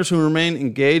the swingers who remain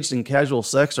engaged in casual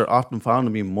sex are often found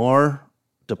to be more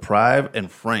deprived and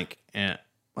frank, and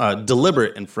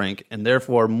deliberate and frank, and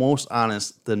therefore most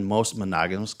honest than most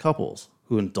monogamous couples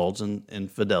who indulge in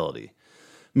infidelity.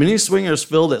 Many swingers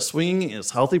feel that swinging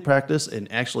is healthy practice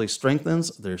and actually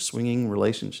strengthens their swinging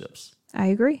relationships. I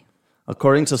agree.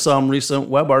 According to some recent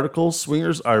web articles,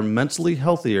 swingers are mentally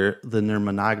healthier than their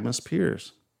monogamous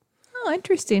peers. Oh,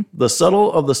 interesting. The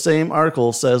subtle of the same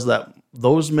article says that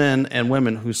those men and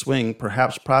women who swing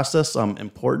perhaps process some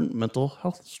important mental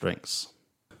health strengths.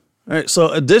 All right, so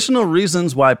additional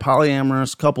reasons why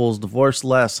polyamorous couples divorce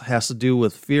less has to do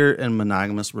with fear in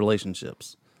monogamous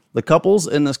relationships. The couples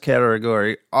in this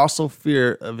category also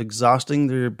fear of exhausting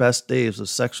their best days of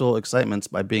sexual excitements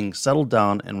by being settled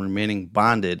down and remaining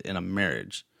bonded in a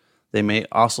marriage. They may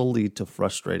also lead to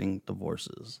frustrating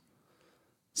divorces.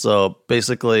 So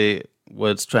basically,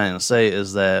 what it's trying to say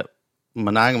is that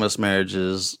monogamous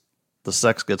marriages, the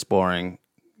sex gets boring,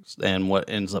 and what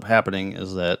ends up happening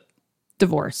is that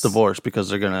Divorce. because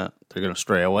they're gonna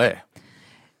stray away.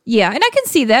 Yeah, and I can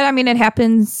see that. I mean, it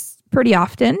happens pretty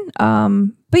often.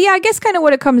 But yeah, I guess kind of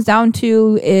what it comes down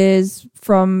to is,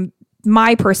 from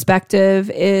my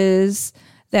perspective, is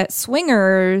that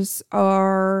swingers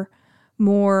are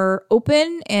more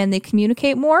open and they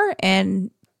communicate more,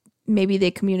 and maybe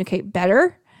they communicate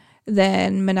better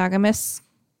than monogamous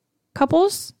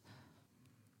couples.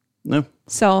 No,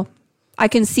 So I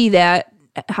can see that,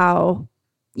 how,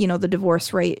 the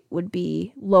divorce rate would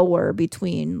be lower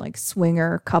between like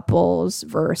swinger couples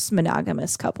versus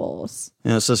monogamous couples.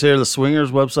 yeah, it says here the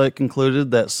swingers website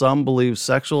concluded that some believe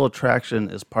sexual attraction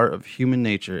is part of human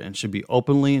nature and should be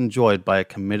openly enjoyed by a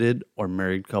committed or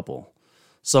married couple.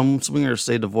 Some swingers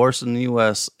say divorce in the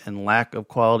U.S. and lack of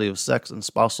quality of sex and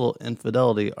spousal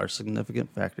infidelity are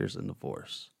significant factors in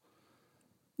divorce.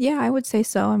 Yeah, I would say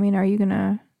so. I mean,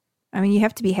 you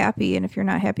have to be happy. And if you're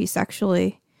not happy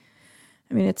sexually,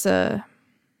 I mean,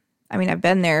 I've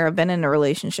been there. I've been in a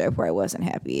relationship where I wasn't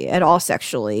happy at all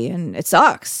sexually, and it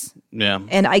sucks. Yeah.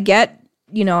 And I get,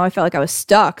 I felt like I was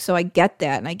stuck. So I get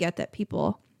that. And I get that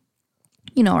people,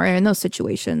 are in those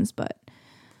situations. But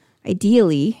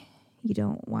ideally, you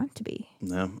don't want to be.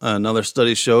 Yeah. Another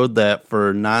study showed that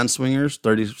for non-swingers,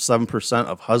 37%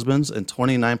 of husbands and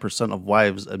 29% of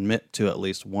wives admit to at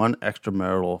least one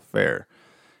extramarital affair,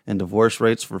 and divorce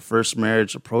rates for first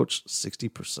marriage approach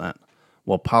 60%.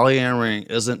 While polyamory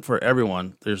isn't for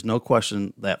everyone, there's no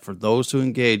question that for those who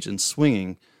engage in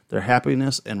swinging, their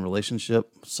happiness and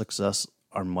relationship success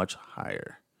are much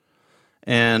higher.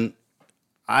 And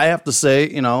I have to say,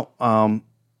 yeah,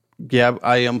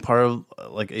 I am part of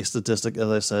like a statistic, as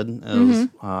I said.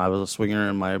 I was a swinger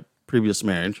in my previous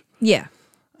marriage. Yeah.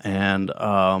 And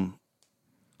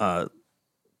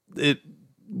it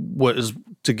was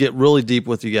to get really deep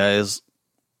with you guys,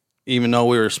 even though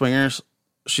we were swingers,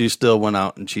 she still went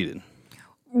out and cheated.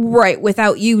 Right,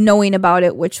 without you knowing about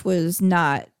it, which was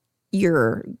not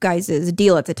your guys'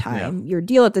 deal at the time. Yeah. Your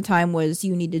deal at the time was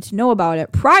you needed to know about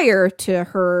it prior to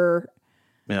her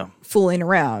fooling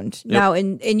around. Yep. Now,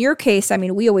 in your case, I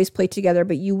mean, we always played together,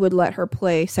 but you would let her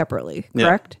play separately,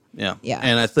 correct? Yeah. Yeah.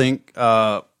 And I think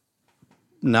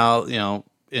now,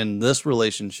 in this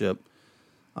relationship,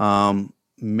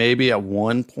 maybe at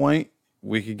one point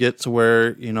we could get to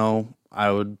where,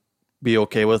 I would be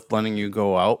okay with letting you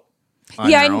go out on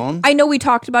your own. I know we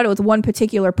talked about it with one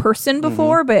particular person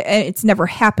before, but it's never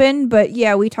happened. But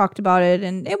yeah, we talked about it,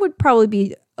 and it would probably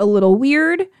be a little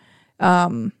weird.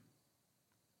 But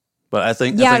I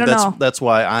think that's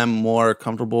why I'm more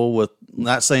comfortable with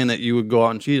not saying that you would go out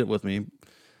and cheat it with me.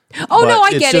 Oh no,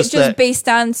 I get it. Just based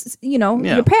on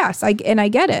your past, I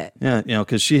get it. Yeah,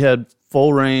 because she had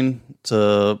full reign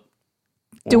to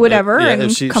do whatever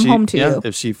and come home to you.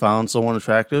 If she found someone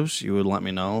attractive, she would let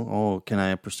me know. Oh, can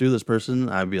I pursue this person?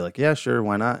 I'd be like, yeah, sure,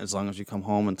 why not? As long as you come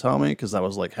home and tell me, because that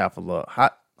was like half of the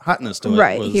hotness to it.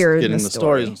 Right, was here getting the story.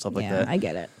 stories and stuff like that. I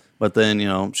get it. But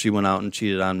then she went out and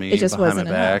cheated on me behind my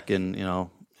back, and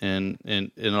and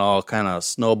it all kind of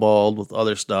snowballed with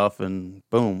other stuff, and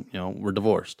boom, we're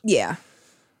divorced. Yeah.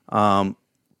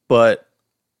 But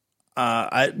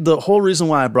the whole reason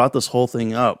why I brought this whole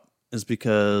thing up is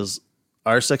because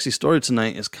our sexy story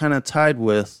tonight is kind of tied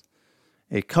with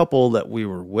a couple that we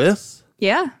were with.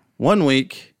 Yeah. 1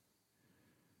 week,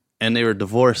 and they were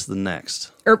divorced the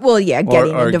next. Getting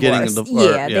a divorce.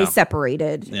 Yeah, they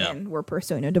separated and were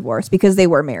pursuing a divorce because they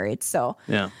were married. So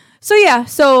yeah.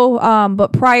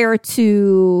 But prior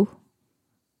to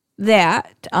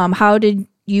that, how did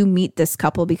you meet this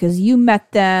couple? Because you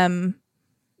met them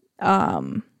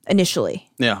initially.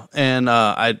 Yeah, and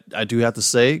I do have to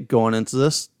say, going into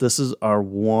this is our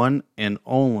one and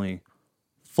only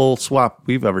full swap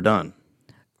we've ever done.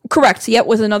 Correct. Yep,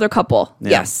 with another couple. Yeah.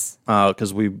 Yes.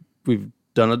 Because we've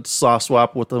done a soft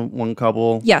swap with one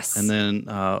couple. Yes. And then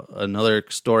another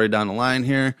story down the line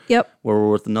here. Yep. Where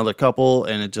we're with another couple,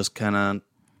 and it just kind of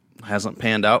hasn't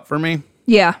panned out for me.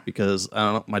 Yeah. Because, I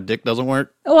don't know, my dick doesn't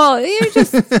work. Well, you're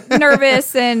just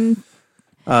nervous and...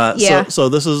 So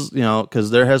this is,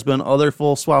 because there has been other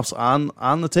full swaps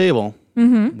on the table.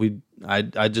 Mm-hmm.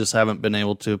 I just haven't been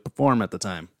able to perform at the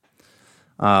time.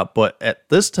 But at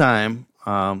this time,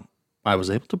 I was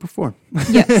able to perform.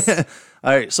 Yes.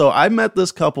 All right. So I met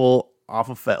this couple off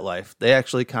of FetLife. They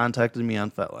actually contacted me on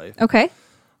FetLife. Okay.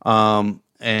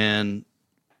 And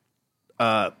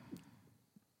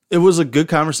it was a good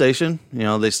conversation.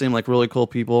 They seemed like really cool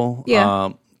people. Yeah.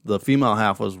 The female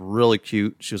half was really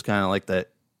cute. She was kind of like that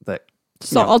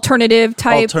alternative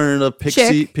type,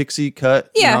 pixie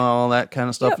cut, yeah, all that kind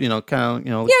of stuff. Yep. Yeah,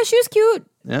 she was cute.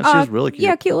 Yeah, she was really cute.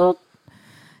 Yeah, cute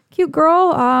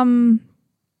girl. I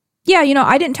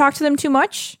didn't talk to them too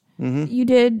much. Mm-hmm. You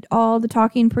did all the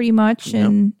talking pretty much, yep.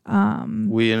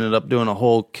 And we ended up doing a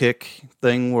whole kick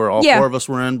thing where all four of us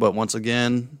were in. But once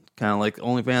again, kind of like the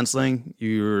OnlyFans thing,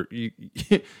 you'll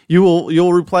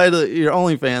reply to your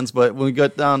OnlyFans, but when we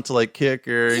got down to like kick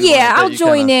or I'll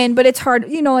join in, but it's hard.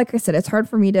 Like I said, it's hard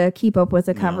for me to keep up with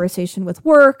a conversation with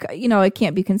work. It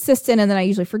can't be consistent, and then I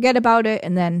usually forget about it,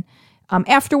 and then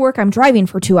after work I'm driving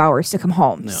for 2 hours to come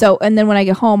home. Yeah. So, and then when I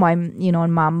get home, I'm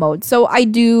in mom mode. So I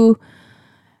do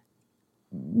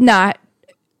not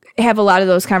have a lot of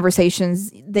those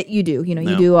conversations that you do.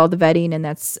 You do all the vetting, and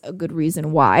that's a good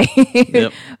reason why.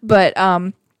 Yep. But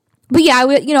yeah,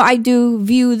 I do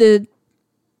view the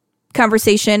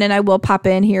conversation, and I will pop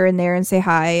in here and there and say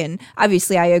hi. And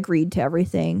obviously, I agreed to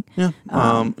everything. Yeah.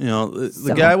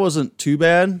 The guy wasn't too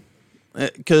bad,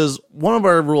 because one of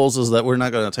our rules is that we're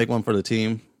not going to take one for the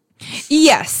team.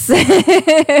 Yes. And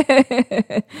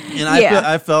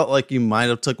I felt like you might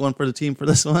have took one for the team for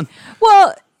this one.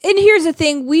 Well, and here's the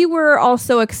thing. We were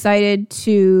also excited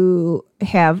to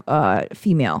have a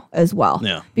female as well.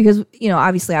 Yeah. Because,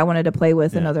 obviously I wanted to play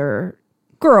with another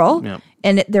girl. Yeah.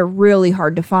 And they're really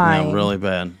hard to find. Yeah, really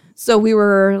bad. So we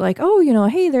were like,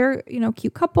 hey, they're,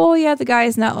 cute couple. Yeah, the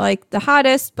guy's not like the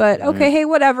hottest, but okay, hey,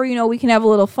 whatever. We can have a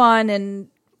little fun and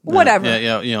whatever.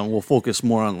 Yeah. We'll focus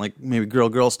more on like maybe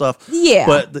girl stuff. Yeah.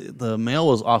 But the male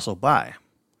was also bi.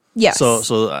 Yes.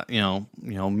 So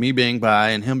me being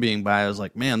bi and him being bi, I was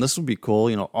like, man, this would be cool.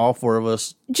 All four of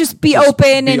us just be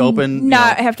open and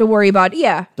not have to worry about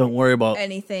don't worry about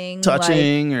anything,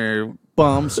 touching or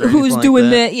bumps or who's anything like doing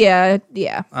that. that.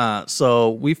 Yeah.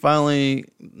 So we finally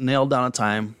nailed down a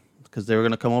time because they were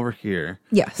going to come over here.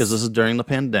 Yes. Because this is during the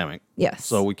pandemic. Yes.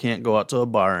 So we can't go out to a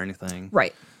bar or anything.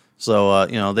 Right. So,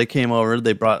 they came over.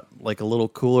 They brought like a little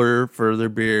cooler for their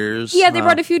beers. Yeah, they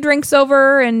brought a few drinks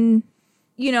over, and,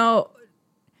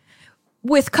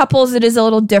 with couples, it is a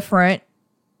little different.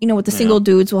 With the single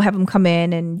dudes, we'll have them come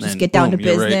in and just get down to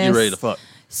business. You're ready to fuck.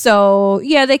 So,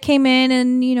 yeah, they came in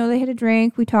and, they had a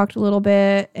drink. We talked a little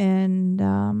bit. And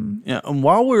and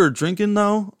while we were drinking,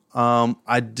 though,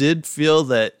 I did feel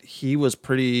that he was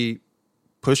pretty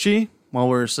pushy while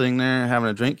we were sitting there having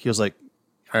a drink. He was like,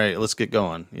 all right, let's get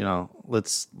going.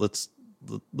 Let's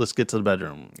get to the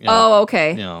bedroom. Oh,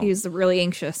 okay. He was really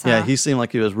anxious. Huh? Yeah, he seemed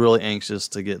like he was really anxious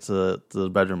to get to the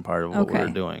bedroom part of what we were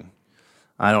doing.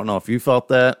 I don't know if you felt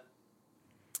that.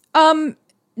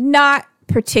 Not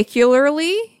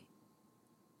particularly,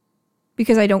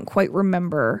 because I don't quite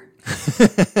remember.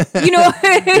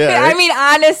 I mean,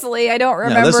 honestly, I don't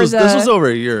remember. This was over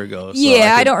a year ago. So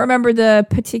I don't remember the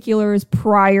particulars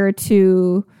prior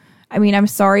to. I mean, I'm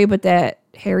sorry, but that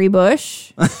Harry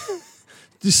Bush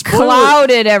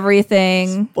clouded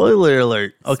everything. Spoiler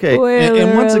alert. Okay,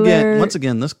 and once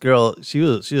again, this girl, she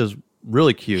was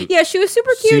really cute. Yeah, she was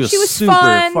super cute. She was super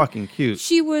fun. Fucking cute.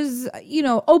 She was,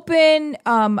 open.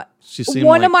 She seemed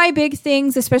one of my big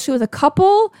things, especially with a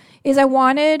couple, is I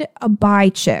wanted a bi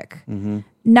chick,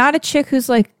 not a chick who's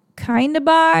like kind of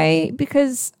bi,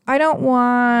 because I don't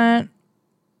want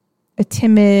a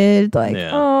timid oh,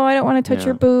 I don't want to touch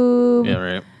your boob. Yeah,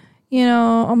 right.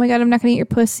 Oh my God, I'm not gonna eat your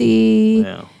pussy.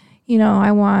 Yeah.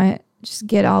 I want just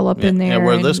get all up in there. Yeah,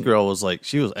 where this girl was like,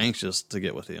 she was anxious to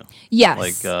get with you. Yes.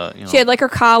 Like, she had like her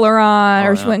collar on,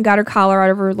 or she yeah. went and got her collar out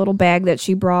of her little bag that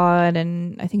she brought,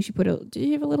 and I think she did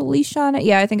you have a little leash on it?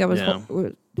 Yeah, I think I was.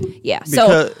 Yeah.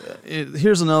 Because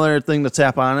here's another thing to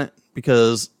tap on it,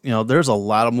 because there's a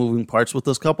lot of moving parts with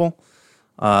this couple.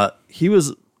 He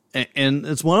was, and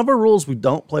it's one of our rules: we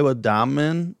don't play with dom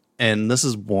men, and this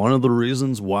is one of the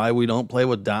reasons why we don't play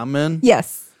with dom men.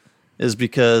 Yes. Is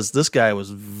because this guy was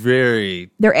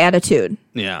very their attitude.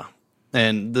 Yeah.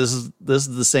 And this is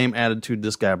the same attitude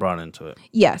this guy brought into it.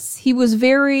 Yes. He was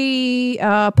very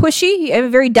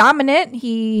pushy, very dominant.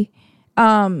 He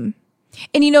and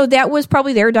that was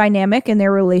probably their dynamic in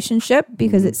their relationship,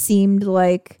 because it seemed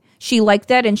like she liked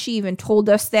that, and she even told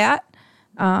us that.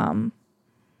 Yeah,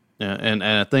 and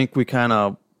I think we kind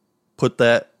of put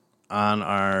that on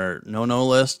our no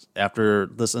list after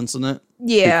this incident.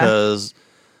 Yeah. Because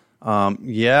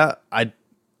I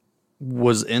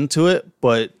was into it,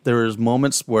 but there was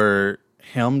moments where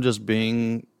him just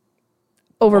being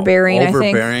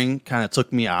overbearing kind of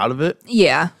took me out of it.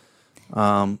 Yeah.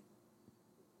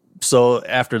 So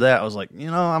after that, I was like,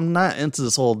 I'm not into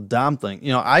this whole dom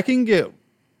thing. I can get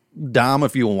dom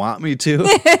if you want me to.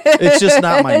 It's just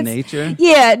not my nature.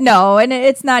 Yeah, no, and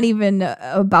it's not even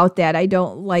about that. I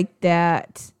don't like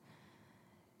that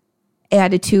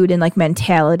attitude and like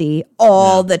mentality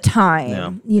all the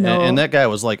time. Yeah. And that guy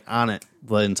was like on it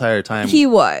the entire time. He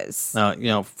was.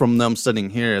 From them sitting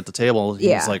here at the table, he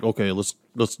was like, okay, let's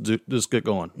get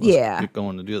going. Let's get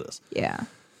going to do this. Yeah.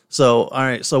 So all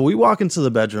right, so we walk into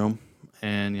the bedroom,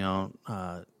 and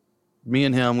me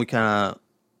and him, we kind of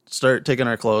start taking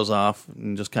our clothes off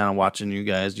and just kind of watching you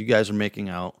guys. You guys are making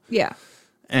out. Yeah.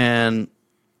 And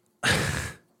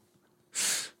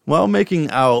while making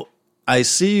out, I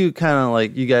see you kind of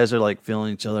like, you guys are like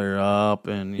feeling each other up,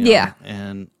 and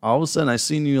and all of a sudden I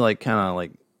seen you like kind of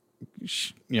like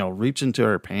reach into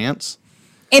her pants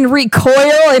and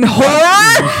recoil in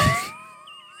horror.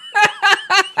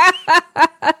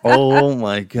 Oh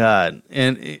my God.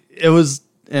 And it was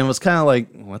kind of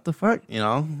like, what the fuck,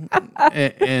 and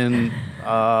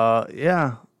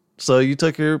yeah. So you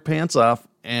took your pants off,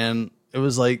 and it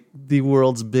was like the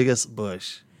world's biggest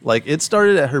bush. Like, it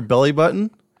started at her belly button.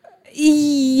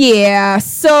 Yeah.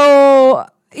 So,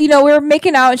 we were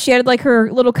making out, and she had like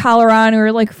her little collar on. We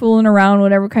were like fooling around,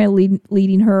 whatever, kind of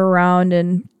leading her around.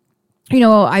 And,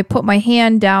 I put my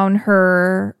hand down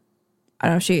her, I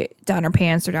don't know, down her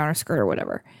pants or down her skirt or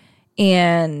whatever.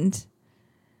 And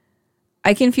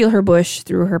I can feel her bush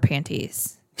through her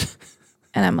panties.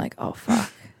 And I'm like, oh,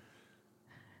 fuck.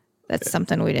 That's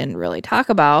something we didn't really talk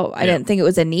about. I didn't think it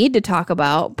was a need to talk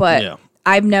about, but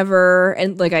I've never,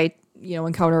 and like I,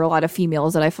 encounter a lot of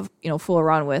females that I, fool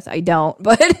around with. I don't,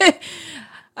 but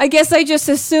I guess I just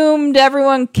assumed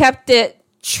everyone kept it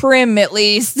trim at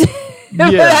least.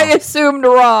 But I assumed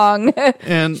wrong.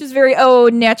 And she's very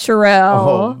natural.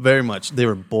 Oh, very much. They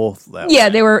were both that way. Yeah,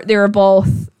 they were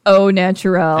both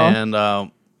natural.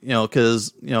 And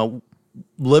because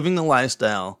living the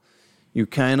lifestyle, you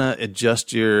kind of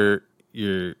adjust your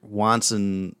wants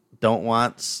and don't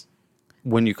wants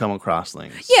when you come across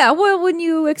things. Yeah, well, when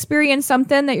you experience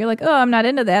something that you're like, oh, I'm not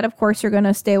into that, of course you're going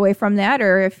to stay away from that.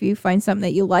 Or if you find something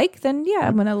that you like, then yeah,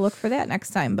 I'm going to look for that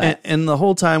next time. But and the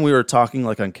whole time we were talking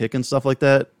like on Kick and stuff like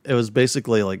that, it was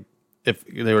basically like if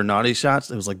they were naughty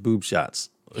shots, it was like boob shots.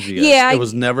 Yeah, it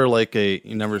was never like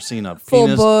you never seen a full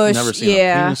penis, bush, never seen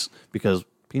a penis because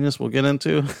penis we'll get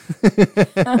into.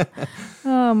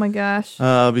 Oh my gosh.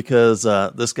 Because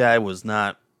this guy was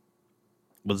not.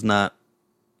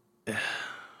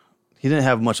 He didn't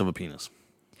have much of a penis.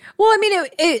 Well, I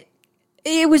mean,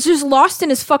 it was just lost in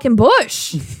his fucking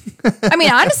bush. I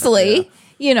mean, honestly,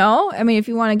 I mean, if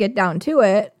you want to get down to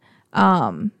it,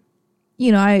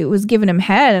 I was giving him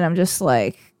head and I'm just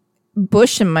like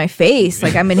bush in my face.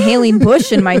 Like I'm inhaling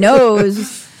bush in my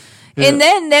nose. Yeah. And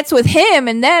then that's with him.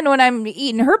 And then when I'm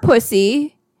eating her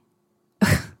pussy,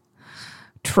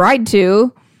 tried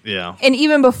to. Yeah. And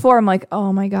even before, I'm like,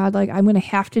 oh my God, like I'm going to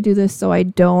have to do this so I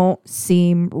don't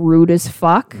seem rude as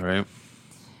fuck. Right.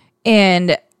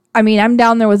 And I mean, I'm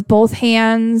down there with both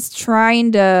hands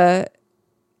trying to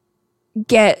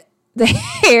get the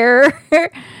hair,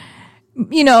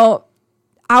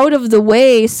 out of the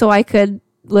way so I could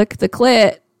lick the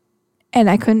clit. And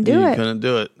I couldn't do it. You couldn't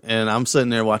do it. And I'm sitting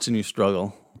there watching you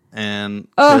struggle. And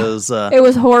it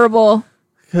was horrible.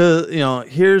 Because,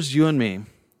 here's you and me.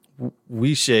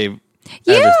 We shave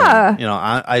everything.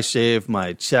 I shave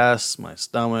my chest, my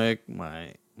stomach,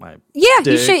 my dick,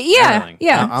 you shave, everything.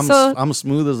 Yeah. I'm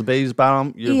smooth as a baby's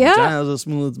bottom. Your vagina is as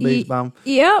smooth as a baby's bottom.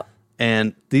 Yep.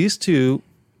 And these two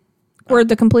were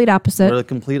the complete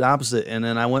opposite. And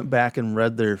then I went back and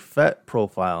read their FET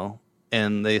profile,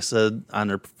 and they said on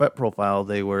their FET profile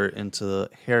they were into the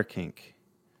hair kink.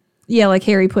 Yeah, like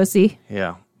hairy pussy.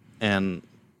 Yeah. And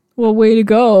well, way to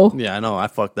go. Yeah, I know. I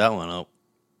fucked that one up.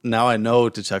 Now I know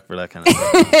to check for that kind of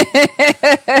stuff.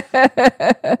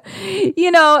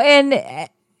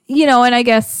 And I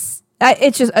guess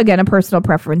it's just, again, a personal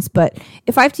preference. But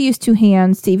if I have to use two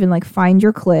hands to even like find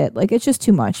your clit, like it's just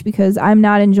too much because I'm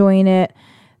not enjoying it.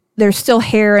 There's still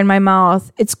hair in my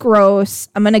mouth. It's gross.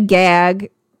 I'm going to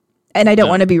gag and I don't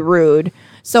want to be rude.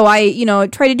 So I,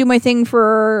 try to do my thing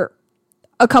for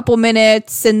a couple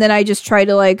minutes and then I just try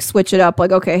to like switch it up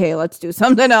like, okay, hey, let's do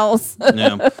something else.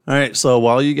 Yeah. All right. So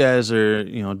while you guys are,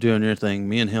 doing your thing,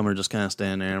 me and him are just kind of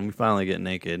standing there and we finally get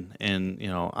naked and,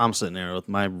 I'm sitting there with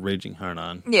my raging heart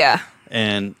on. Yeah.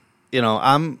 And,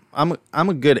 I'm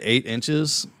a good 8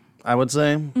 inches, I would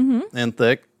say, and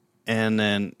thick. And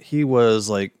then he was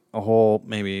like a whole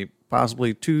maybe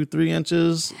possibly 2-3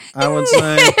 inches, I would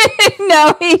say.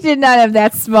 No, he did not have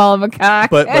that small of a cock.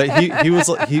 But he was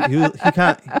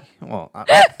kind of, well, I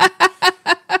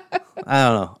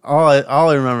don't know. All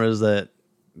I remember is that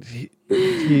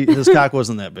his cock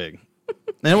wasn't that big,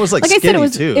 and it was like skinny I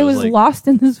said, too. It was like, lost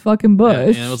in this fucking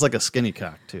bush, and it was like a skinny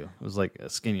cock too. It was like a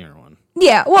skinnier one.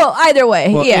 Yeah. Well, either way,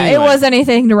 anyway. It was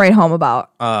anything to write home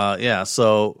about. Yeah.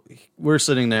 So we're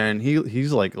sitting there, and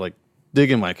he's like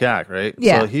digging my cock, right?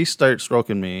 Yeah. So he starts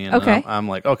stroking me, and okay. I'm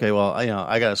like, okay, well,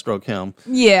 I gotta stroke him.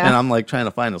 Yeah. And I'm like trying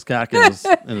to find his cock in his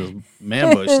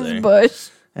man bush there. His bush.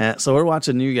 And so we're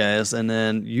watching you guys, and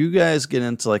then you guys get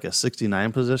into like a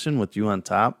 69 position with you on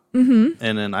top, and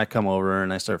then I come over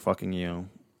and I start fucking you,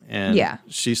 and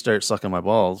she starts sucking my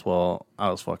balls while I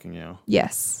was fucking you.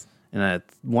 Yes. And I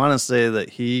want to say that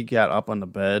he got up on the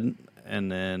bed, and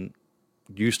then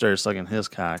you started sucking his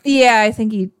cock. Yeah, I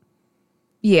think he.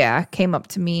 Yeah, came up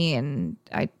to me and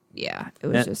it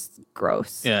was just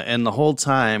gross. Yeah, and the whole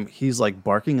time he's like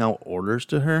barking out orders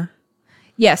to her.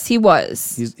 Yes, he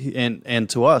was. And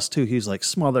to us too. He's like,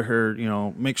 smother her,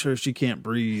 make sure she can't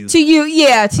breathe. To you,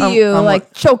 I'm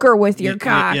like choke her with your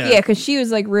cock. Yeah, because she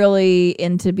was like really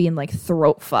into being like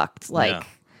throat fucked, like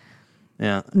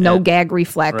no gag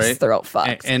reflex, right? Throat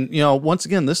fucked. And once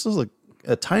again, this is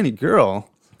a tiny girl.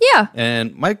 Yeah,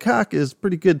 and my cock is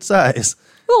pretty good size.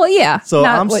 Well, yeah, so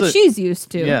not what she's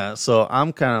used to. Yeah, so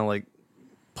I'm kind of like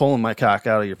pulling my cock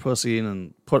out of your pussy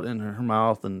and put it in her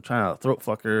mouth and trying to throat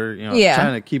fuck her,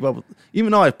 trying to keep up with,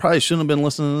 even though I probably shouldn't have been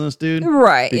listening to this dude.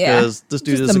 Right, because this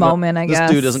dude isn't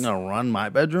this dude isn't going to run my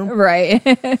bedroom. Right.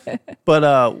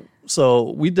 But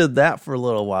so we did that for a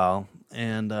little while,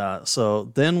 and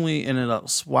so then we ended up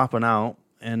swapping out,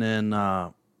 and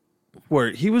then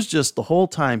where he was just the whole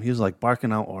time he was like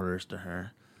barking out orders to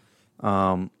her.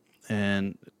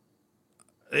 And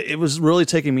it was really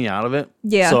taking me out of it.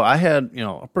 Yeah. So I had,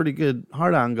 a pretty good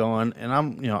hard on going, and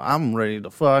I'm ready to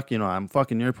fuck. I'm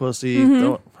fucking your pussy,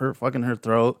 fucking her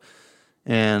throat.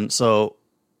 And so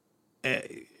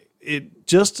it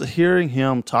just hearing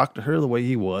him talk to her the way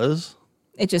he was,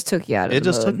 It just took you out of It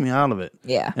just mood. took me out of it.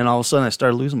 Yeah. And all of a sudden I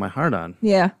started losing my heart on,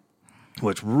 Yeah.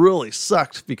 which really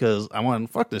sucked because I wanted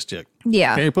to fuck this chick.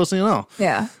 Yeah. Carry pussy and all.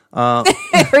 Yeah.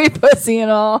 Every pussy and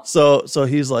all. So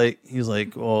he's like,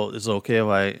 well, is it okay if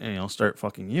I, start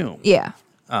fucking you? Yeah.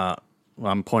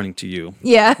 Well, I'm pointing to you.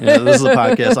 Yeah. This is a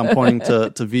podcast. I'm pointing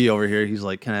to V over here. He's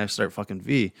like, can I start fucking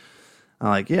V? I'm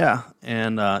like, yeah.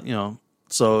 And,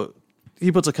 so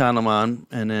he puts a condom on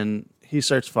and then he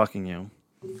starts fucking you.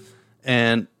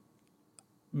 And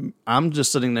I'm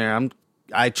just sitting there.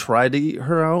 I tried to eat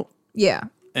her out. Yeah.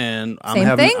 And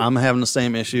Same thing? I'm having the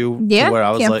same issue. Yeah. To where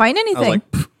I was Can't like, find I was anything.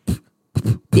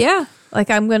 like, Yeah. Like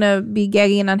I'm going to be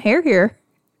gagging on hair here.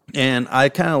 and I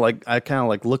kind of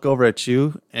like look over at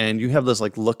you, and you have this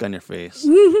like look on your face,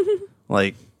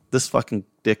 like this fucking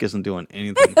dick isn't doing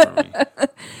anything for me.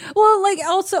 Well, like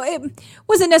also it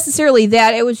wasn't necessarily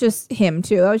that. It was just him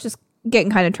too. I was just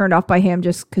getting kind of turned off by him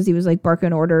just because he was like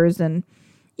barking orders and,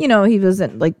 he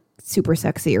wasn't like super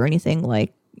sexy or anything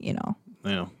like,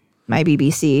 my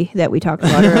BBC that we talked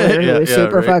about earlier who was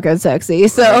super right. fucking sexy.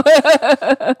 So,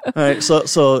 All right,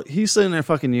 so he's sitting there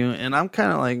fucking you, and I'm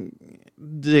kind of like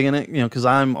digging it, because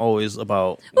I'm always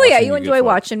about. well, yeah, watching you get enjoy fucked.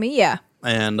 watching me. Yeah.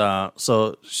 And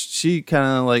so she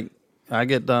kind of like, I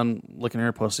get done licking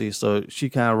her pussy, so she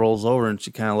kind of rolls over and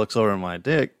she kind of looks over at my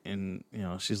dick, and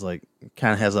she's like,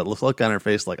 kind of has that look on her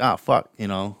face, like, ah, fuck,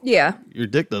 Yeah. your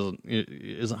dick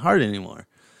isn't hard anymore.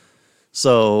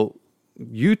 So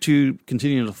you two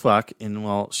continue to fuck, and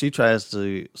well, she tries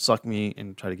to suck me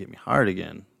and try to get me hard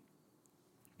again.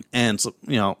 And so,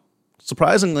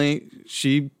 surprisingly,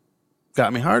 she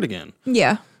got me hard again,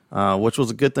 Yeah. which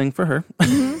was a good thing for her.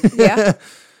 Yeah.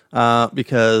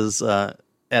 Because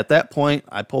at that point,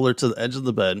 I pulled her to the edge of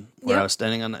the bed where Yep. I was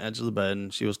standing on the edge of the bed,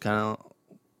 and she was kind of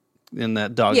in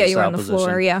that doggy Yeah. You were style on the position.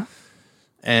 floor. Yeah.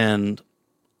 And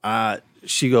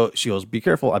she goes, be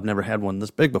careful. I've never had one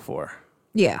this big before.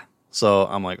 Yeah. So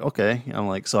I'm like, okay.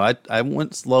 So I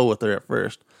went slow with her at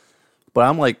first, but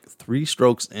I'm like 3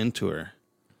 strokes into her,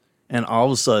 and all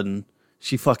of a sudden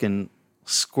she fucking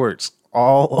squirts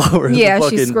all over Yeah, the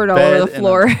she fucking squirted all bed over the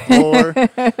and floor.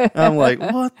 And I'm like,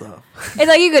 what the? It's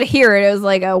like you could hear it. It was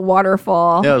like a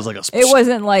waterfall. Yeah, it was like a. It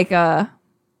wasn't like a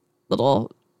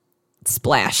little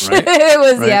splash. Right. It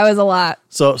was, Right. yeah, it was a lot.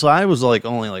 So I was like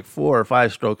only like 4 or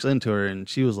 5 strokes into her, and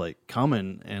she was like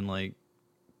coming, and like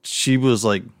she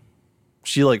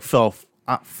like fell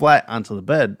flat onto the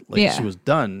bed, like Yeah. she was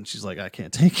done. She's like, I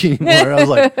can't take it anymore.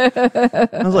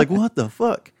 I was like, what the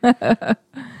fuck?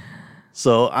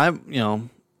 So I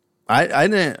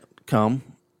didn't come,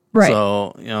 Right.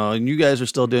 So and you guys are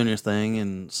still doing your thing,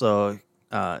 and so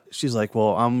she's like,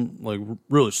 well, I'm like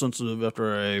really sensitive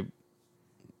after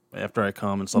I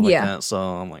come and stuff like Yeah. that. So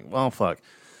I'm like, well, fuck.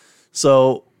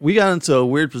 So we got into a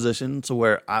weird position to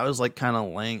where I was like kind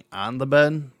of laying on the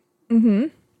bed. Mm-hmm.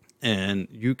 And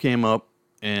you came up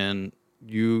and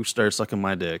you started sucking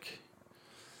my dick.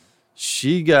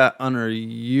 She got under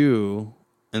you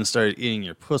and started eating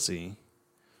your pussy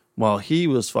while he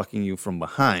was fucking you from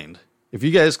behind. If you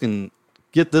guys can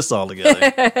get this all together.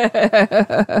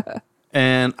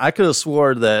 And I could have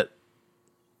swore that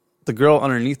the girl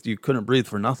underneath you couldn't breathe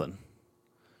for nothing.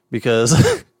 Because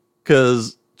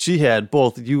she had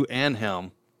both you and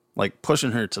him like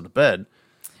pushing her to the bed.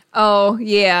 Oh,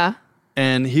 yeah.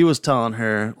 And he was telling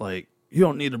her, like, you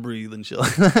don't need to breathe and shit. I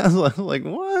was like,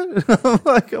 what?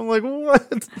 I'm like,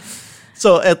 what?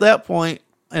 So at that point,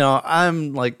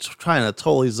 I'm like trying to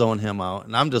totally zone him out.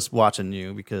 And I'm just watching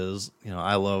you because,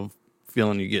 I love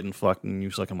feeling you getting fucked and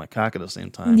you sucking my cock at the same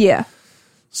time. Yeah.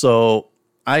 So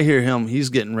I hear him, he's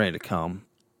getting ready to come.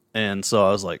 And so I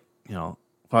was like,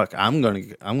 fuck, I'm gonna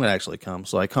actually come.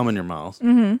 So I come in your mouth.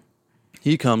 Mm-hmm.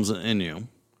 He comes in you.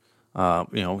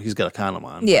 He's got a condom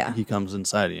on. Yeah. He comes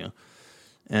inside of you.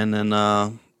 And then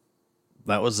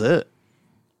that was it.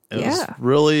 It was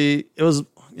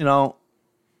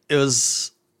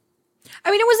I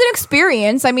mean, it was an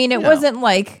experience. I mean, it Yeah. wasn't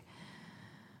like,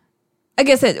 I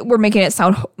guess we're making it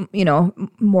sound,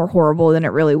 more horrible than it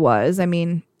really was. I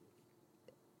mean,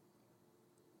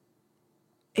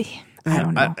 I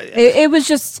don't know. It was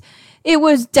just, it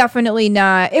was definitely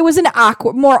not, it was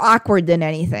more awkward than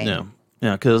anything. Yeah.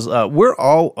 Yeah, because we're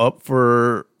all up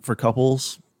for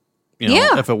couples.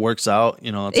 Yeah. If it works out,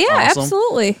 it's Yeah, awesome.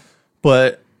 absolutely.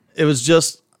 But it was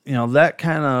just, that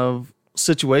kind of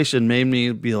situation made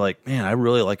me be like, man, I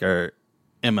really like our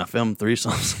MFM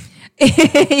threesomes.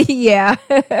 Yeah.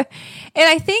 And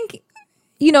I think,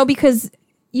 because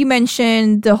you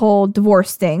mentioned the whole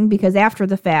divorce thing, because after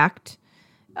the fact,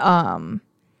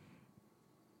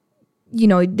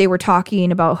 they were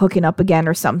talking about hooking up again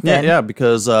or something. Yeah,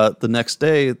 because the next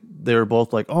day they were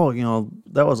both like, oh,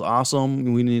 that was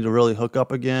awesome. We need to really hook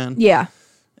up again. Yeah.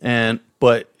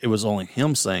 But it was only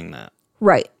him saying that.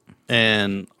 Right.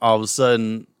 And all of a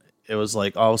sudden, it was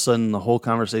like, all of a sudden, the whole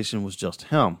conversation was just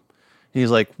him. He's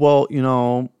like, well,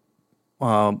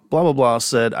 blah, blah, blah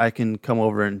said I can come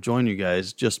over and join you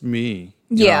guys, just me.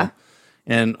 you Yeah. know?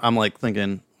 And I'm like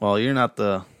thinking, well, you're not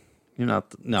the,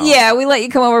 no. Yeah, we let you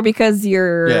come over because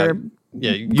your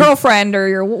you, girlfriend or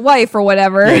your wife or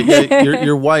whatever.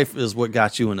 your wife is what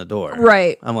got you in the door.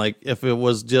 Right. I'm like, if it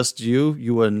was just you,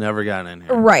 you would have never gotten in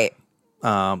here. Right.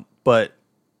 But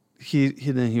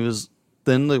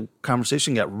then the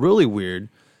conversation got really weird.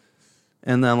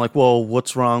 And then I'm like, well,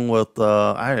 what's wrong with,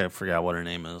 I forgot what her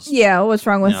name is. Yeah, what's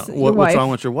wrong with your wife? What's wrong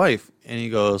with your wife? And he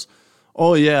goes,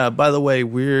 oh, yeah, by the way,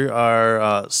 we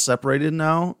are separated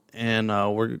now, and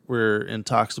we're in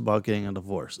talks about getting a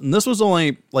divorce. And this was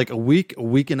only like a week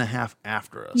and a half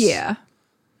after us. Yeah.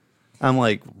 I'm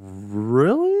like,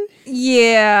 really?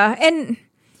 Yeah, and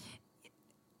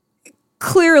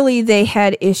clearly they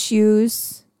had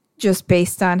issues just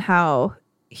based on how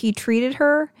he treated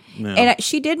her. Yeah. And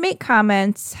she did make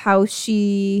comments how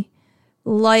she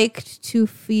liked to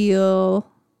feel,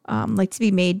 like to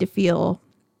be made to feel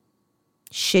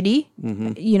shitty,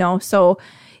 so,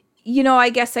 I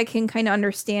guess I can kind of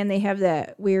understand they have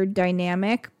that weird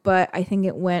dynamic, but I think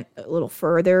it went a little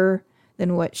further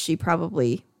than what she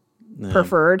probably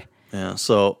preferred. Yeah.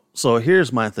 So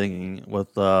here's my thinking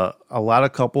with a lot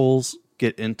of couples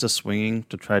get into swinging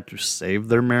to try to save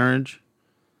their marriage.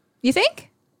 You think?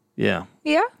 Yeah.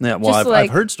 Yeah. Yeah. Well, I've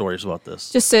heard stories about this.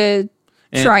 Just to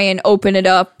try and open it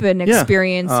up and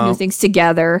experience new things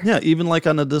together. Yeah. Even like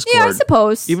on the Discord. Yeah, I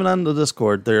suppose. Even on the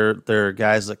Discord, there are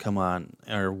guys that come on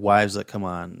or wives that come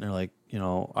on. They're like,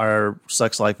 our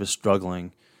sex life is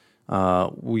struggling.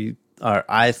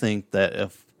 I think that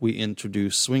if we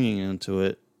introduce swinging into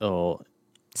it, it'll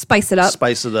spice it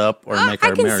up or make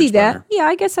our I can marriage see that. better. Yeah,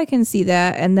 I guess I can see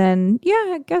that. And then,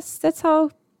 I guess that's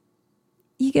how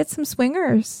you get some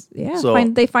swingers. Yeah, So-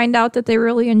 they find out that they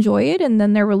really enjoy it, and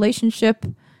then their relationship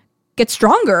gets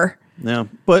stronger. Yeah,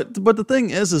 but the thing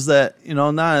is that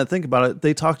now that I think about it,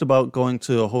 they talked about going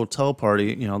to a hotel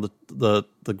party.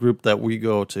 The group that we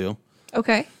go to,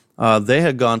 Okay. they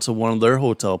had gone to one of their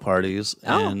hotel parties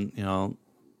Oh. and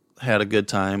had a good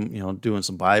time. Doing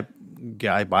some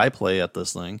guy byplay at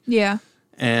this thing, Yeah.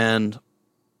 and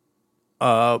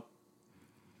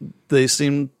they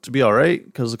seemed to be all right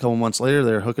because a couple months later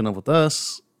they're hooking up with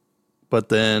us, but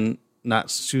then not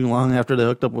too long after they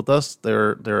hooked up with us,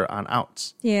 they're on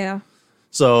outs. Yeah.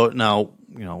 So now,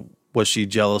 was she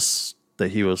jealous that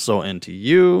he was so into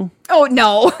you? Oh,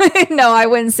 no. No, I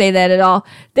wouldn't say that at all.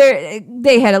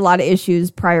 They had a lot of issues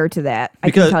prior to that.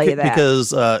 I can tell you that.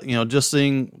 Because, just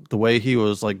seeing the way he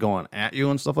was like going at you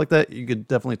and stuff like that, you could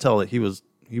definitely tell that he was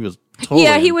totally.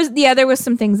 Yeah, he was. Yeah, there was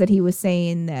some things that he was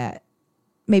saying that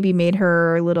maybe made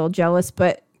her a little jealous,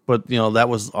 but that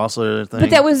was also their thing. But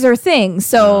that was their thing.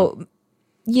 So,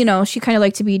 she kind of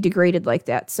liked to be degraded like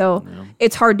that. So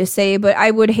it's hard to say, but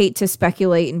I would hate to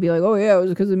speculate and be like, oh, yeah, it was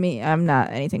because of me. I'm not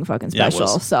anything fucking Yeah, it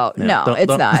special. was. So, Yeah, no, don't-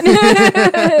 it's not.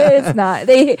 It's not.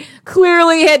 They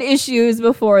clearly had issues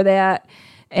before that.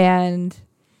 And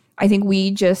I think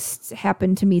we just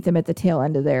happened to meet them at the tail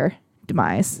end of their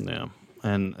demise. Yeah,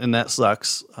 and that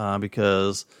sucks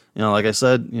because like I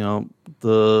said,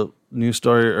 the news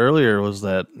story earlier was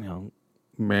that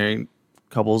married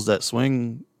couples that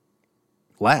swing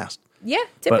last. Yeah,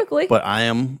 typically. But I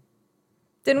am.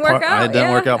 Didn't work out. It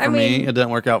didn't work out I for mean, me. It didn't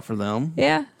work out for them.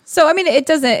 Yeah. So, I mean,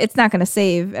 it's not going to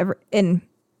save and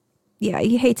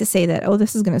you hate to say that, oh,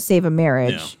 this is going to save a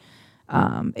marriage.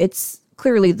 It's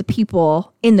clearly the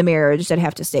people in the marriage that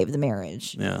have to save the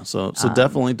marriage. Yeah. So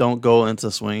definitely don't go into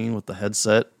swinging with the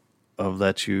headset of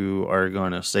that you are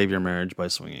going to save your marriage by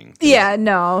swinging. Yeah,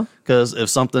 no. Because if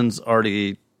something's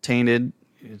already tainted,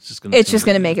 it's just going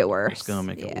to make it worse. It's going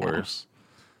to make it worse.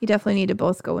 You definitely need to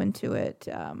both go into it,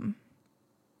 in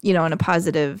a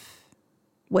positive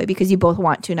way because you both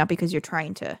want to, not because you're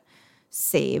trying to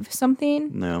save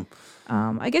something. No.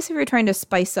 I guess if you're trying to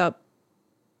spice up,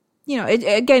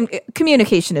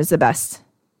 communication is the best.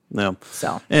 No.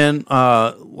 So. And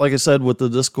like I said, with the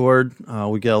Discord,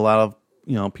 we get a lot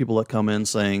of people that come in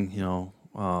saying,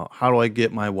 how do I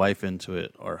get my wife into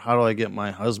it, or how do I get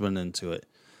my husband into it?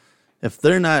 If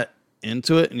they're not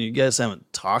into it and you guys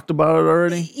haven't talked about it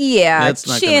already, yeah, that's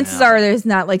not gonna chances happen. are there's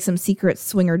not like some secret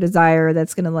swinger desire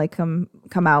that's gonna like come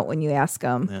out when you ask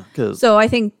them. Yeah, 'cause- So I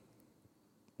think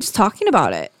just talking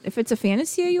about it. If it's a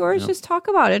fantasy of yours, just talk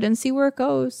about it and see where it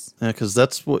goes. Yeah, because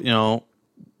that's what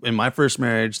in my first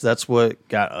marriage, that's what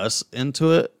got us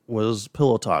into it, was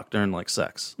pillow talk during like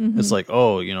sex. It's like,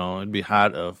 oh, it'd be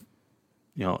hot of,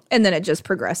 And then it just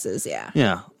progresses. Yeah.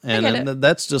 yeah. get And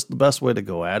that's just the best way to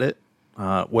go at it.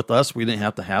 With us, we didn't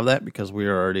have to have that because we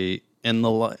were already in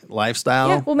the lifestyle.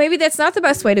 Yeah. Well, maybe that's not the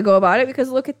best way to go about it, because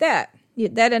look at that.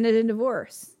 That ended in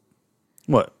divorce.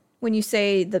 What? When you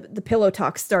say the pillow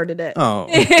talk started it. Oh.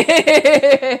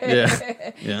 Yeah.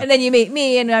 And then you meet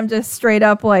me and I'm just straight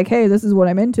up like, hey, this is what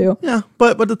I'm into. Yeah.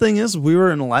 But the thing is, we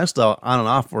were in a lifestyle on and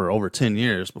off for over 10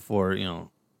 years before,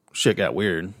 shit got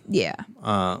weird. Yeah.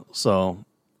 So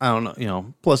I don't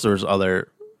know, plus there's other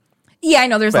Yeah, I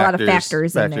know there's a lot of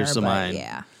factors in there. factors to But mine.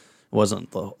 yeah.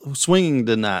 Wasn't the swinging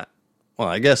did not, well,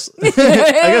 I guess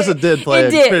it did play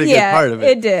a pretty good part of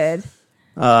it. It did.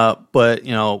 But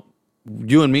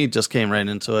you and me just came right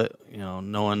into it,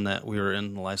 knowing that we were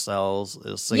in the lifestyles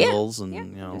as singles, and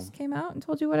I just came out and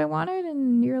told you what I wanted,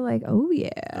 and you're like, oh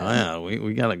yeah.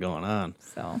 we got it going on.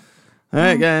 So All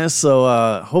right, guys.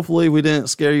 So hopefully we didn't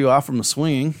scare you off from the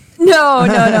swinging.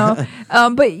 no.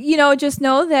 But just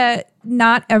know that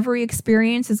not every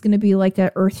experience is going to be like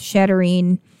that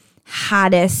earth-shattering,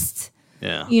 hottest,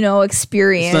 Yeah.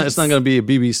 experience. It's not going to be a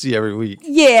BBC every week,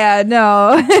 Yeah,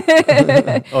 no.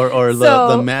 or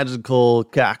So- the magical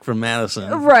cock from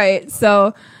Madison. Right.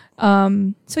 So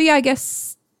yeah, I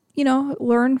guess,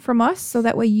 learn from us so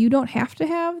that way you don't have to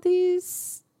have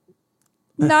these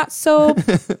not so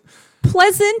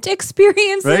pleasant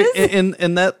experiences. Right,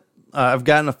 and that I've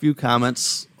gotten a few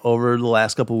comments over the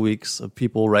last couple of weeks of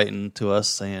people writing to us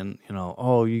saying,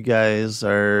 oh, you guys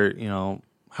are,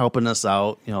 helping us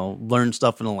out, learn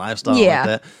stuff in the lifestyle Yeah. like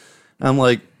that. And I'm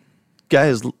like,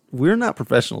 guys, we're not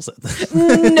professionals at this.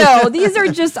 No, these are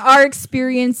just our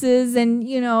experiences, and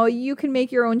you can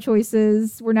make your own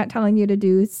choices. We're not telling you to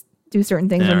do certain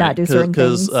things or not do certain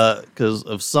things. Because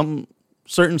if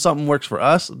something works for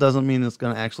us, it doesn't mean it's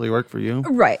going to actually work for you.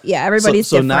 Right. Yeah. Everybody's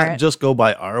so different. not just go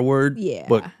by our word, Yeah.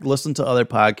 but listen to other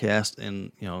podcasts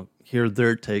and hear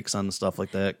their takes on the stuff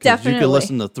like that. 'Cause you Definitely. could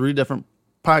listen to 3 different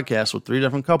podcasts with 3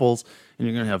 different couples, and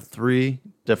you're going to have 3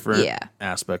 different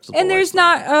aspects of and the there's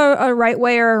lifestyle. not a right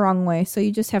way or a wrong way, so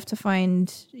you just have to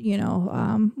find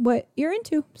what you're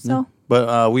into. So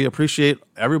But we appreciate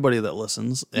everybody that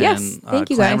listens and Yes,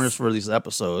 thank you, guys. clamors for these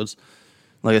episodes.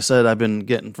 Like I said, I've been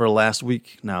getting for the last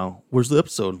week now. Where's the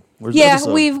episode? Where's the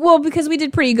episode? because we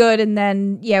did pretty good, and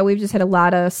then we've just had a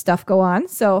lot of stuff go on.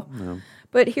 So,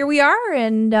 but here we are,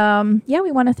 and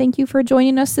we want to thank you for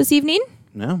joining us this evening,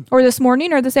 or this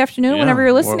morning, or this afternoon, whenever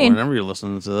you're listening. Whenever you're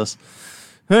listening to this.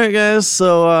 All right, guys.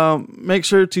 So make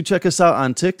sure to check us out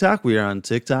on TikTok. We are on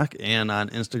TikTok and on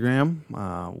Instagram.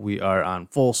 We are on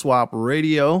Full Swap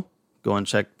Radio. Go and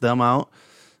check them out.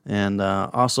 And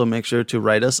also make sure to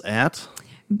write us at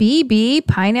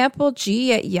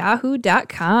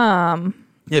bbpineappleg@yahoo.com.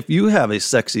 if you have a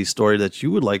sexy story that you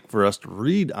would like for us to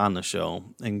read on the show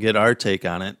and get our take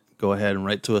on it. Go ahead and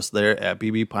write to us there at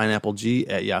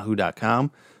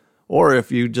bbpineappleg@yahoo.com. Or if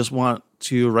you just want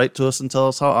to write to us and tell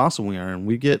us how awesome we are. And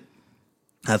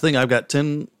I think I've got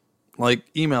 10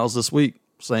 emails this week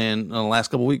in the last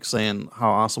couple of weeks saying how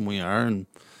awesome we are and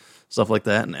stuff like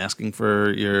that, and asking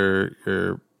for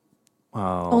your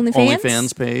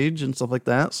OnlyFans page and stuff like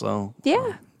that. So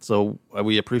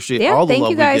we appreciate all the love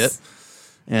we get.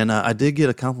 And I did get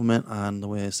a compliment on the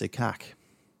way I say cock.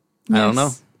 Yes. I don't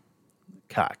know.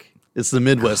 Cock. It's the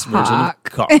Midwest version of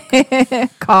cock.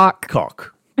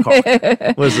 Cock.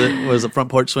 Was it Front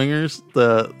Porch Swingers?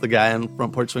 The guy on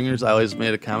Front Porch Swingers, I always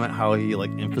made a comment how he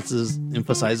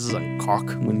emphasizes on cock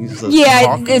when he says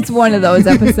cock. It's one of those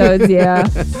episodes.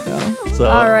 So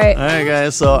all right,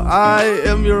 guys. So I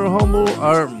am your humble,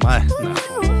 or my not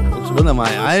humble coach. What am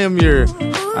I? I am your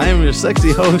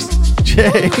sexy host,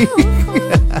 Jay.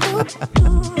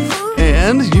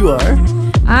 And you are.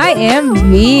 I am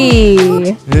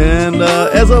V. And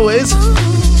as always,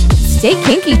 stay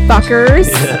kinky, fuckers.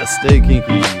 Yeah, stay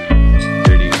kinky,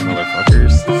 dirty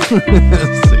motherfuckers.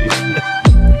 See ya.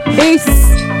 Peace.